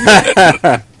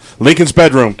us. Lincoln's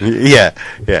bedroom. Yeah,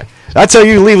 yeah. That's how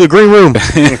you leave the green room.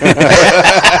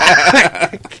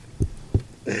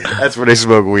 That's where they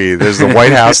smoke weed. There's the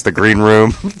White House, the green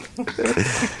room.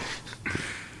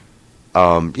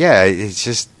 Yeah, it's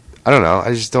just, I don't know.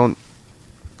 I just don't.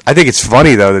 I think it's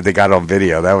funny though that they got it on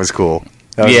video. That was cool.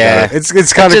 That was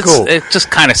it's kind of cool. It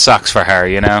just kind of sucks for her,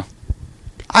 you know.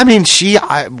 I mean,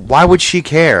 why would she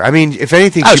care? I mean, if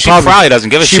anything, she probably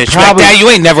doesn't give a shit. She's Probably, like, Dad, you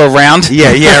ain't never around.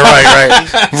 Yeah,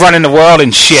 right. Running the world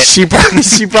and shit. She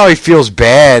probably feels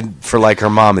bad for like her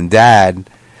mom and dad,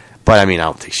 but I mean, I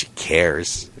don't think she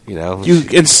cares. You know,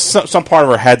 Some part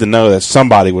of her had to know that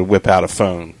somebody would whip out a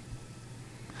phone.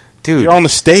 Dude, you're on the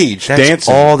stage that's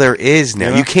dancing. all there is now.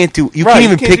 You know? You can't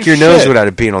even pick your nose without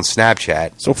it being on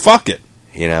Snapchat. So fuck it.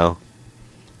 You know,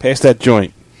 pass that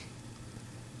joint.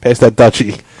 Pass that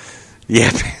Dutchie. Yeah.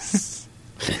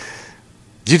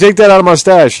 Did you take that out of my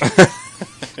stash?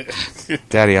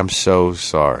 Daddy, I'm so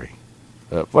sorry.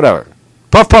 Whatever.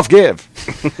 Puff, puff, give.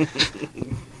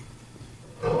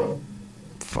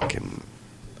 Fucking,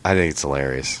 I think it's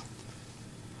hilarious.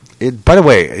 By the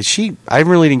way, I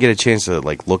really didn't get a chance to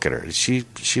like look at her. Is she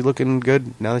looking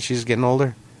good now that she's getting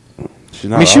older? She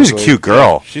was a cute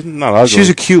girl. Yeah, she's not ugly. She was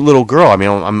a cute little girl. I mean,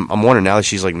 I'm wondering now that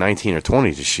she's like 19 or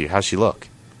 20. How's she look?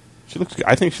 She looks good.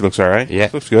 I think she looks all right. Yeah,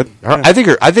 she looks good. I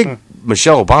think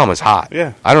Michelle Obama's hot.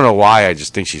 Yeah, I don't know why. I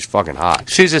just think she's fucking hot.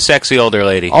 She's a sexy older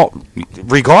lady. Oh,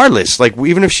 regardless, like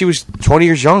even if she was 20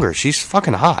 years younger, she's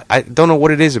fucking hot. I don't know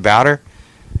what it is about her,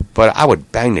 but I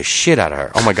would bang the shit out of her.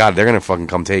 Oh my god, they're gonna fucking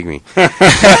come take me. They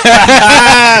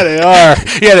are.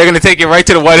 Yeah, they're gonna take you right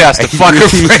to the White House to fuck her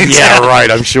friends. Yeah,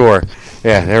 right. I'm sure.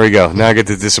 Yeah, there we go. Now I get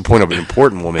to disappoint an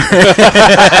important woman.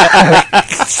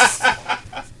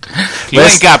 You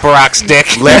ain't got Barack's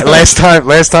dick. Last time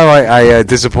I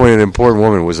disappointed an important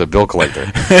woman was a bill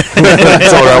collector. I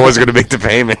told her I wasn't going to make the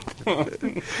payment.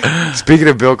 Speaking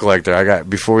of bill collector,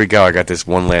 before we go, I got this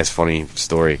one last funny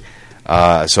story.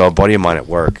 So a buddy of mine at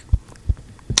work,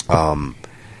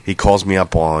 he calls me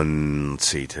up on, let's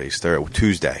see, today's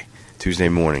Tuesday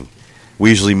morning. We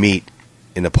usually meet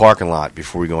in the parking lot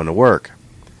before we go into work.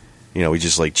 You know, we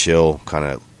just like chill, kind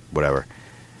of whatever.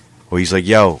 Well, he's like,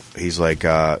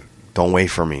 don't wait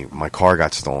for me. My car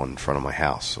got stolen in front of my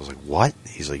house. I was like, what?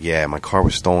 He's like, yeah, my car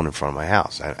was stolen in front of my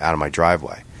house, out of my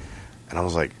driveway. And I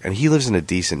was like, and he lives in a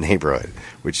decent neighborhood,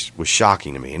 which was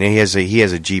shocking to me. And he has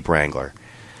a Jeep Wrangler.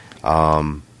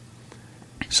 So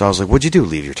I was like, what'd you do?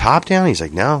 Leave your top down? He's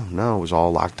like, no, it was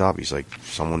all locked up. He's like,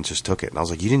 someone just took it. And I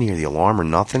was like, you didn't hear the alarm or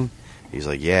nothing? He's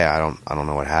like, yeah, I don't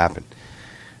know what happened.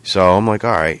 So I'm like,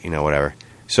 all right, whatever.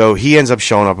 So he ends up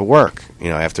showing up at work,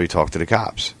 after he talked to the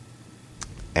cops.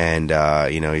 And,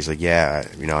 he's like, yeah,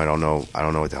 I don't know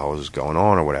what the hell was going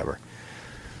on or whatever.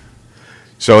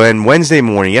 So then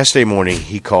yesterday morning,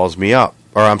 he calls me up.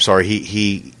 Or I'm sorry,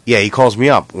 he calls me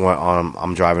up when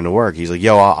I'm driving to work. He's like,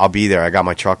 yo, I'll be there. I got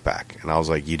my truck back. And I was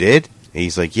like, you did? And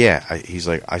he's like, yeah.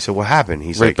 I said, what happened?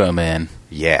 He's Repo man.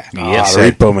 Yeah. The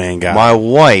Repo man guy. My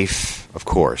wife of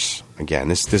course, again,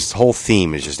 this whole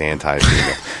theme is just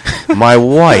anti-female. My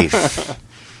wife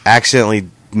accidentally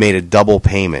made a double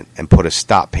payment and put a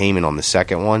stop payment on the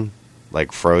second one,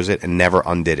 like froze it, and never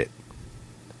undid it.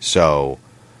 So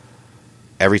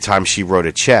every time she wrote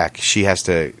a check, she had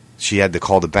to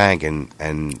call the bank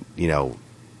and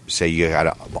say you got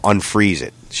to unfreeze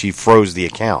it. She froze the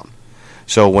account.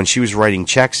 So when she was writing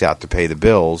checks out to pay the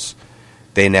bills,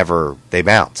 they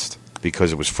bounced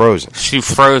because it was frozen. She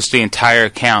froze the entire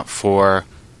account for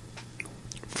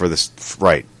this,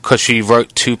 right? Because she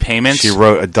wrote two payments.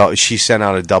 She sent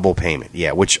out a double payment.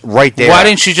 Yeah, which right there. Why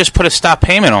didn't she just put a stop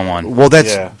payment on one? Well,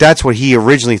 that's what he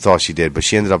originally thought she did, but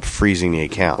she ended up freezing the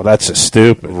account. Well, that's just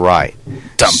stupid. Right,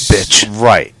 dumb bitch.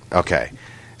 Right. Okay.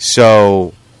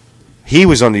 So he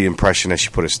was under the impression that she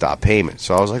put a stop payment.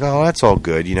 So I was like, oh, that's all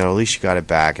good. At least you got it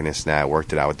back and this and that.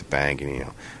 Worked it out with the bank,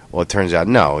 and well, it turns out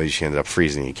no. She ended up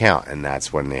freezing the account, and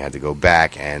that's when they had to go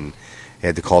back and they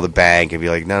had to call the bank and be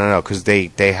like, no, because they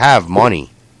have money.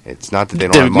 It's not that they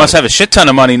don't have money. They must have a shit ton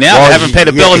of money now. They haven't paid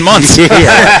a bill in months.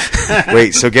 Yeah.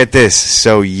 Wait, so get this.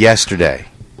 So yesterday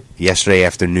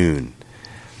afternoon,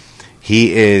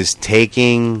 he is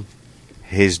taking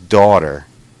his daughter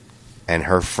and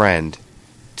her friend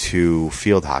to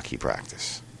field hockey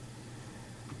practice.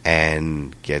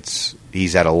 And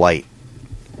he's at a light.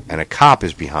 And a cop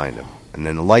is behind him. And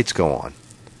then the lights go on.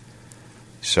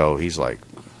 So he's like,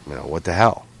 what the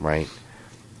hell, right?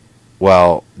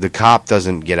 Well, the cop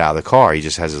doesn't get out of the car. He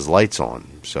just has his lights on.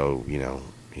 So,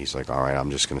 he's like, all right,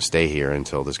 I'm just going to stay here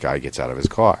until this guy gets out of his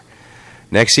car.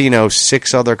 Next thing you know,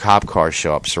 6 other cop cars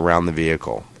show up, surround the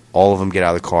vehicle. All of them get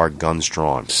out of the car, guns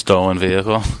drawn. Stolen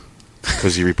vehicle?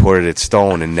 Because he reported it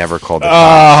stolen and never called the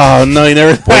cops. Oh, no, he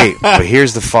never... Wait, but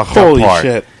here's the fucked up Holy part.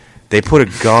 Shit. They put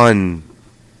a gun...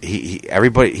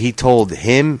 He told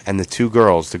him and the 2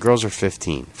 girls, the girls are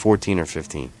 14 or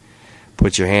 15,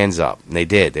 put your hands up. And they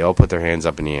did. They all put their hands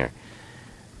up in the air.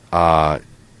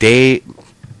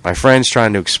 My friend's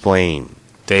trying to explain.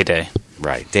 Day.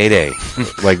 Right. Day.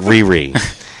 Like Riri.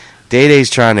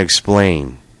 Day's trying to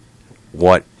explain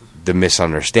what the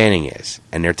misunderstanding is.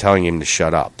 And they're telling him to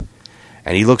shut up.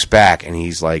 And he looks back and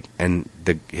he's like, and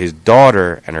his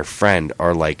daughter and her friend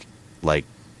are like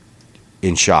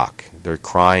in shock. They're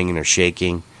crying and they're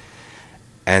shaking.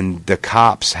 And the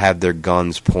cops have their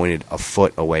guns pointed a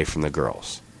foot away from the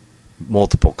girls.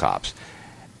 Multiple cops.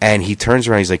 And he turns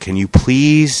around, he's like, can you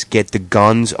please get the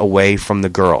guns away from the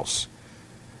girls?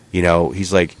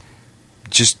 He's like,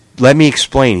 just let me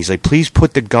explain. He's like, please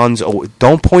put the guns away.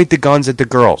 Don't point the guns at the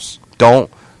girls.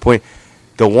 Don't point.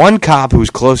 The one cop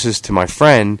who's closest to my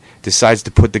friend decides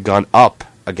to put the gun up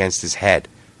against his head.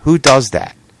 Who does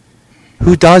that?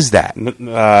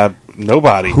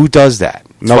 Nobody. Who does that?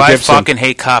 That's why I fucking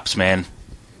hate cops, man.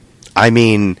 I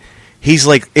mean, he's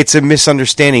like, it's a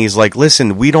misunderstanding. He's like,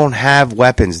 listen, we don't have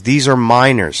weapons. These are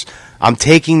minors. I'm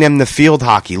taking them to field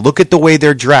hockey. Look at the way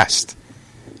they're dressed.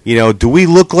 Do we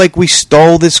look like we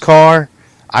stole this car?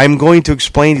 I'm going to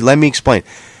explain. Let me explain.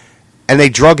 And they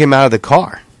drug him out of the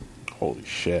car. Holy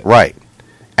shit. Right.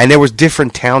 And there was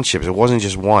different townships. It wasn't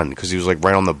just one because he was like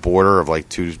right on the border of like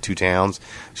two towns.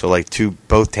 So like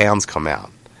both towns come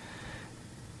out.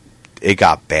 It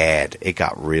got bad. It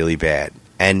got really bad.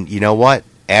 And you know what?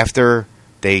 After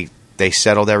they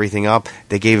settled everything up,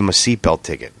 they gave him a seatbelt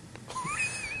ticket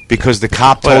because the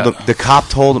cop told him. The cop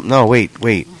told him. No, wait.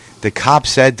 The cop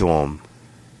said to him,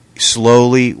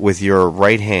 slowly with your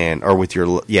right hand with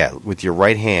your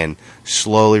right hand,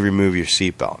 slowly remove your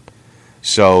seatbelt.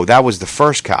 So that was the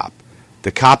first cop.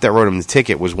 The cop that wrote him the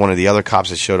ticket was one of the other cops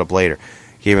that showed up later.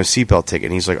 Gave him a seatbelt ticket.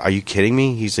 And he's like, are you kidding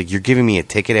me? He's like, you're giving me a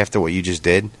ticket after what you just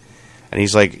did? And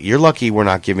he's like, you're lucky we're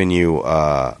not giving you,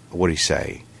 what did he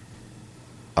say?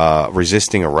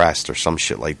 Resisting arrest or some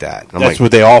shit like that. And That's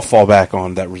what they all fall back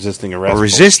on, that resisting arrest.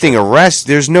 Resisting arrest?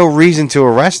 There's no reason to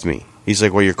arrest me. He's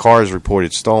like, well, your car is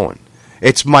reported stolen.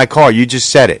 It's my car. You just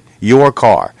said it. Your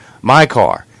car. My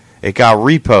car. It got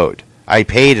repoed. I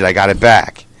paid it. I got it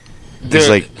back. He's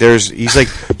like,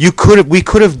 we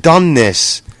could have done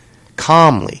this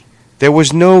calmly. There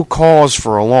was no cause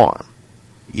for alarm.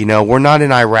 We're not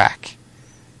in Iraq.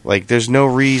 Like, there's no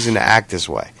reason to act this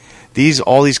way.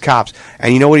 All these cops,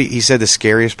 and you know what he said the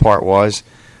scariest part was?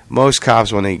 Most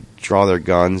cops, when they draw their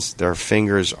guns, their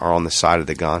fingers are on the side of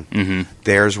the gun. Mm-hmm.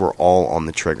 Theirs were all on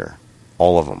the trigger.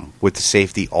 All of them. With the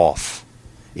safety off.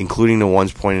 Including the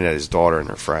ones pointed at his daughter and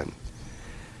her friend.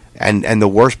 And the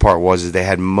worst part was they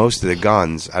had most of the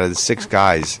guns, out of the 6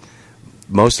 guys,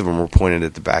 most of them were pointed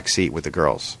at the back seat with the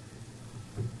girls.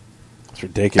 It's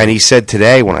ridiculous. And he said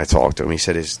today when I talked to him, he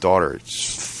said his daughter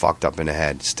is fucked up in the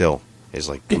head still. Is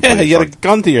like you had a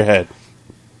gun to your head.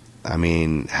 I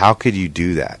mean, how could you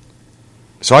do that?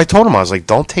 So I told him, I was like,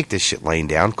 don't take this shit laying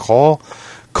down. Call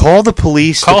the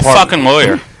police Call a department. fucking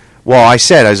lawyer. Well, I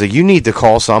was like, you need to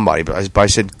call somebody. But I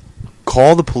said,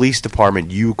 call the police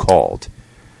department you called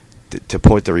to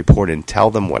put the report in.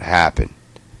 Tell them what happened,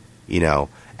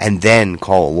 and then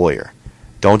call a lawyer.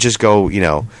 Don't just go,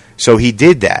 So he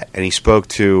did that, and he spoke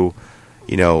to,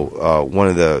 one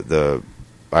of the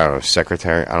I don't know,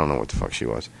 secretary. I don't know what the fuck she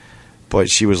was. But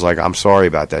she was like, I'm sorry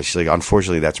about that. She's like,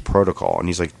 unfortunately, that's protocol. And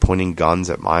he's like pointing guns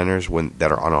at minors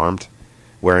that are unarmed,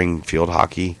 wearing field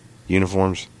hockey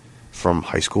uniforms for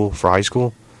high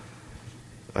school.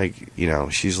 Like,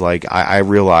 she's like, I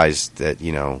realized that,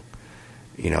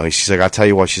 she's like, I'll tell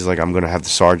you what, she's like, I'm going to have the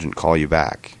sergeant call you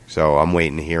back. So I'm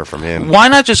waiting to hear from him. Why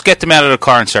not just get them out of the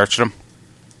car and search them?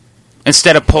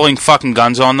 Instead of pulling fucking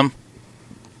guns on them?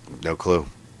 No clue.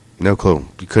 You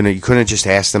couldn't just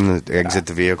ask them to exit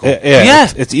the vehicle?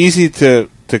 Yeah. It's easy to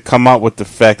come up with the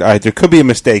fact, all right, there could be a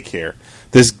mistake here.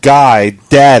 This guy,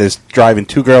 dad, is driving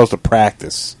 2 girls to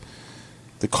practice.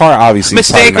 The car obviously...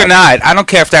 Mistake or not, I don't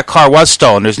care if that car was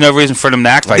stolen. There's no reason for them to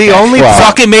act like that.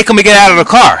 Fucking make them get out of the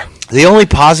car. The only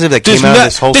positive that came out of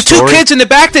this whole story... The 2 kids in the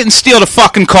back didn't steal the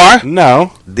fucking car.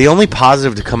 No. The only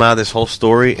positive to come out of this whole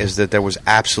story is that there was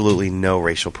absolutely no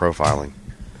racial profiling.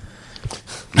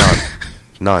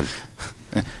 None.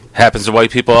 Happens to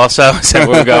white people also? Is that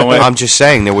where we're going with? I'm just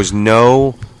saying, there was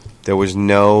no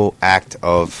act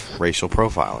of racial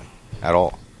profiling at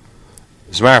all.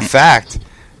 As a matter of fact,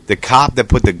 the cop that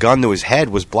put the gun to his head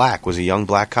was a young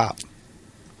black cop.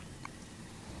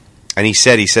 And he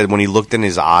said when he looked in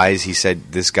his eyes, he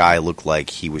said this guy looked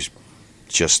like he was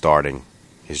just starting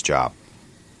his job.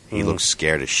 He looked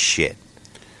scared as shit.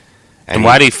 And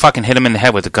why did he fucking hit him in the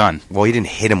head with the gun? Well, he didn't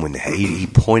hit him with the head. He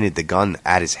pointed the gun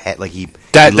at his head like he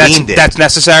leaned it. That's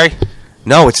necessary?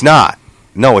 No, it's not.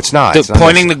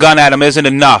 Pointing the gun at him isn't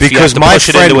enough. Because you have to push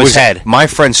it into his head. My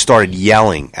friend started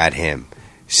yelling at him,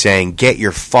 saying, "Get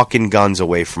your fucking guns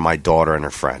away from my daughter and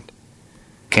her friend."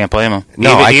 Can't blame him.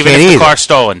 No, I can't even if either. the car's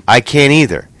stolen. I can't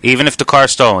either. Even if the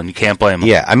car's stolen, you can't blame him.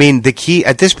 Yeah, I mean, the key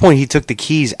at this point, he took the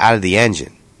keys out of the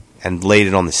engine and laid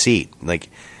it on the seat. Like,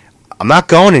 I'm not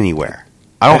going anywhere.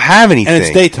 I don't have anything. And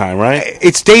it's daytime, right?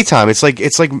 It's daytime. It's like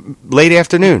late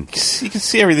afternoon. You can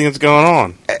see everything that's going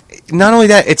on. Not only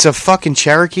that, it's a fucking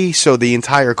Cherokee, so the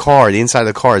entire car, the inside of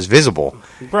the car is visible.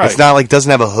 Right. It's not like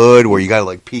doesn't have a hood where you got to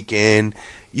like peek in.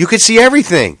 You could see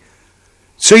everything.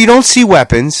 So you don't see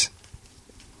weapons.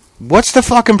 What's the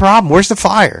fucking problem? Where's the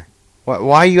fire? Why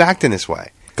are you acting this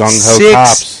way?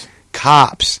 Gung-ho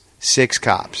cops. 6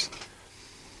 cops.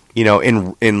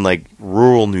 In like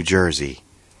rural New Jersey.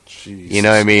 Jesus. You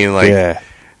know what I mean? Like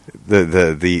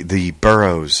the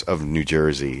boroughs of New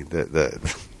Jersey.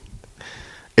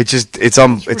 It's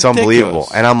unbelievable.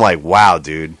 And I'm like, wow,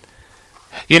 dude.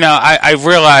 I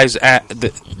realize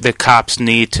the cops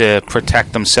need to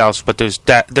protect themselves, but there's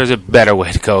a better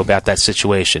way to go about that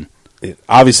situation.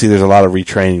 Obviously, there's a lot of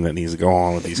retraining that needs to go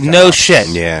on with these guys. No shit.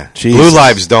 Yeah. Jesus. Blue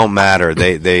lives don't matter.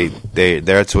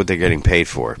 That's what they're getting paid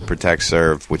for. Protect,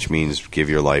 serve, which means give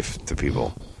your life to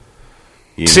people.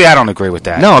 See, I don't agree with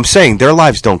that. No, I'm saying their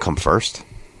lives don't come first.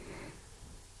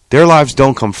 Their lives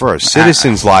don't come first.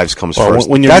 Citizens' lives comes first.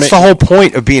 That's the whole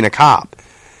point of being a cop.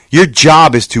 Your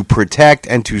job is to protect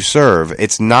and to serve.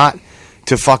 It's not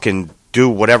to fucking do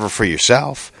whatever for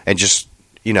yourself and just,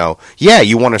 you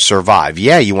want to survive.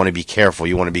 Yeah, you want to be careful.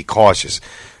 You want to be cautious.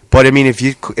 But, I mean,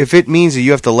 if it means that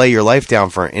you have to lay your life down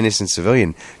for an innocent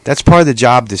civilian, that's part of the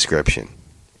job description.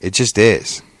 It just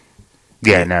is.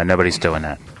 Yeah, no, nobody's doing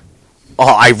that.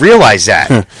 Oh, I realize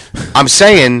that. I'm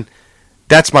saying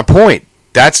that's my point.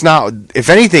 That's not. If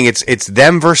anything, it's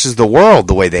them versus the world.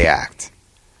 The way they act,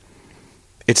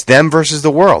 it's them versus the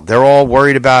world. They're all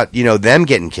worried about them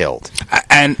getting killed.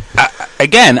 And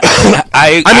again,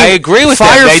 I agree with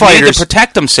that. They need to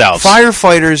protect themselves.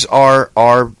 Firefighters are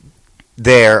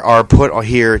put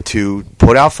here to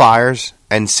put out fires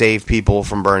and save people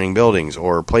from burning buildings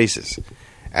or places.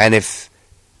 And if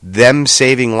them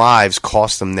saving lives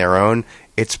cost them their own,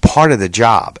 it's part of the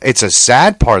job. It's a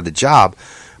sad part of the job,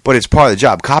 but it's part of the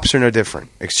job. Cops are no different.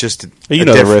 It's just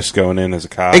the risk going in as a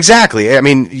cop. Exactly. I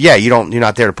mean, yeah, you're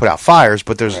not there to put out fires,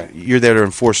 but you're there to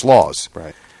enforce laws.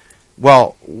 Right.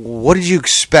 Well, what did you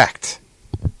expect?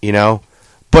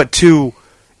 But to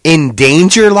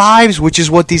endanger lives, which is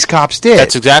what these cops did.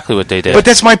 That's exactly what they did. But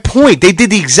that's my point. They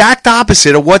did the exact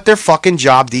opposite of what their fucking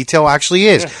job detail actually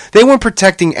is. Yeah. They weren't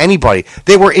protecting anybody.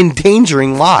 They were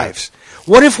endangering lives.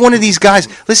 What if one of these guys...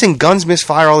 Listen, guns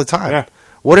misfire all the time. Yeah.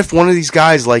 What if one of these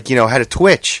guys, had a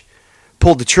twitch,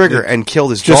 pulled the trigger, and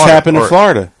killed his daughter? Just happened in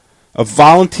Florida. A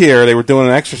volunteer. They were doing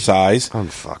an exercise.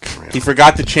 Unfucking real. He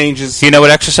forgot to change his. Do you know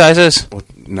what exercise is?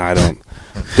 No, I don't.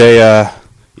 They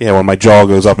when my jaw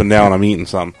goes up and down, I'm eating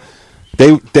something.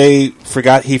 They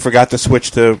forgot. He forgot to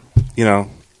switch to, he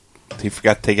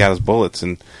forgot to take out his bullets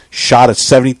and shot a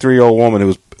 73-year-old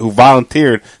woman who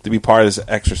volunteered to be part of this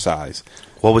exercise.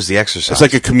 What was the exercise? It's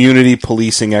like a community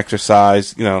policing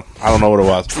exercise. I don't know what it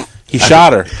was. He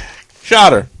shot her.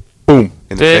 Boom.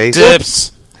 In the face?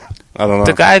 Oops. I don't know.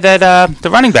 The guy that the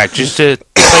running back just to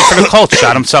play for the Colts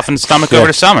shot himself in the stomach over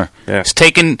the summer. Yeah.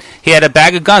 He had a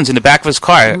bag of guns in the back of his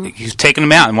car. He was taking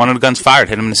them out, and one of the guns fired,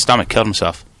 hit him in the stomach, killed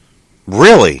himself.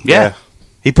 Really? Yeah.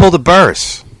 He pulled a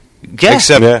burst. Yeah.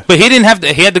 Except, but he didn't have.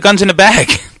 He had the guns in the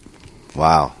bag.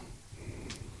 Wow.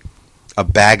 A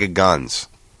bag of guns.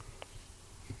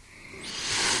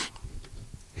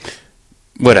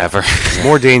 Whatever.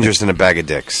 More dangerous than a bag of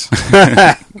dicks.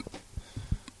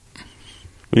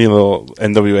 We need a little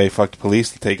NWA fuck the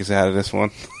police to take us out of this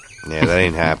one. Yeah, that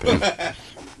ain't happening.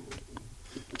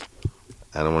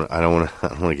 I don't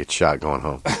want to get shot going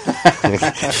home.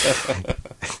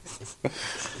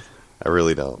 I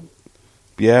really don't.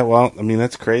 Yeah, well, I mean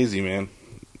that's crazy, man.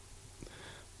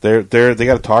 They got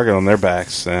a target on their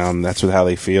backs. That's how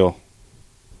they feel.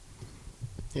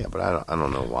 Yeah, but I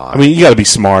don't know why. I mean, you got to be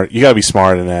smart. You got to be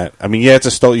smarter than that. I mean, yeah,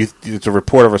 it's a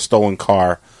report of a stolen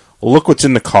car. Well, look what's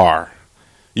in the car.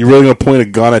 You really gonna point a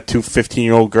gun at two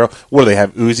 15-year-old girls? What do they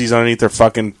have? Uzis underneath their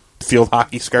fucking field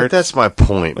hockey skirts? But that's my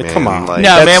point, man. Come on.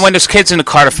 No, man, when there's kids in the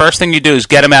car, the first thing you do is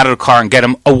get them out of the car and get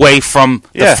them away from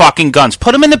the fucking guns.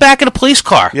 Put them in the back of the police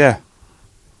car. Yeah.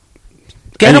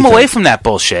 Get them away from that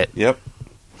bullshit. Yep.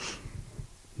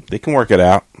 They can work it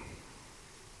out.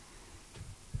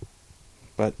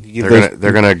 But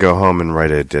they're gonna go home and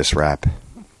write a diss rap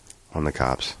on the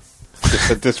cops.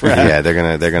 A diss rap? Yeah,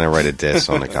 they're gonna write a diss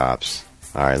on the cops.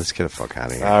 All right, let's get the fuck out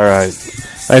of here. All right.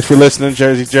 Thanks for listening,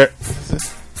 Jersey Jerk.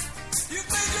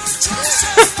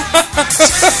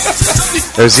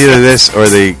 There's either this or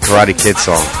the Karate Kid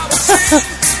song.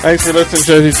 Thanks for listening,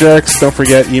 Jersey Jerks. Don't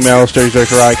forget, email us,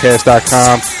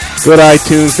 jerseyjerks@riotcast.com. Go to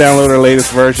iTunes, download our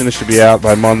latest version. It should be out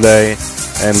by Monday.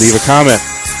 And leave a comment.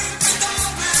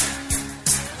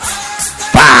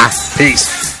 Bye.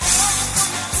 Peace.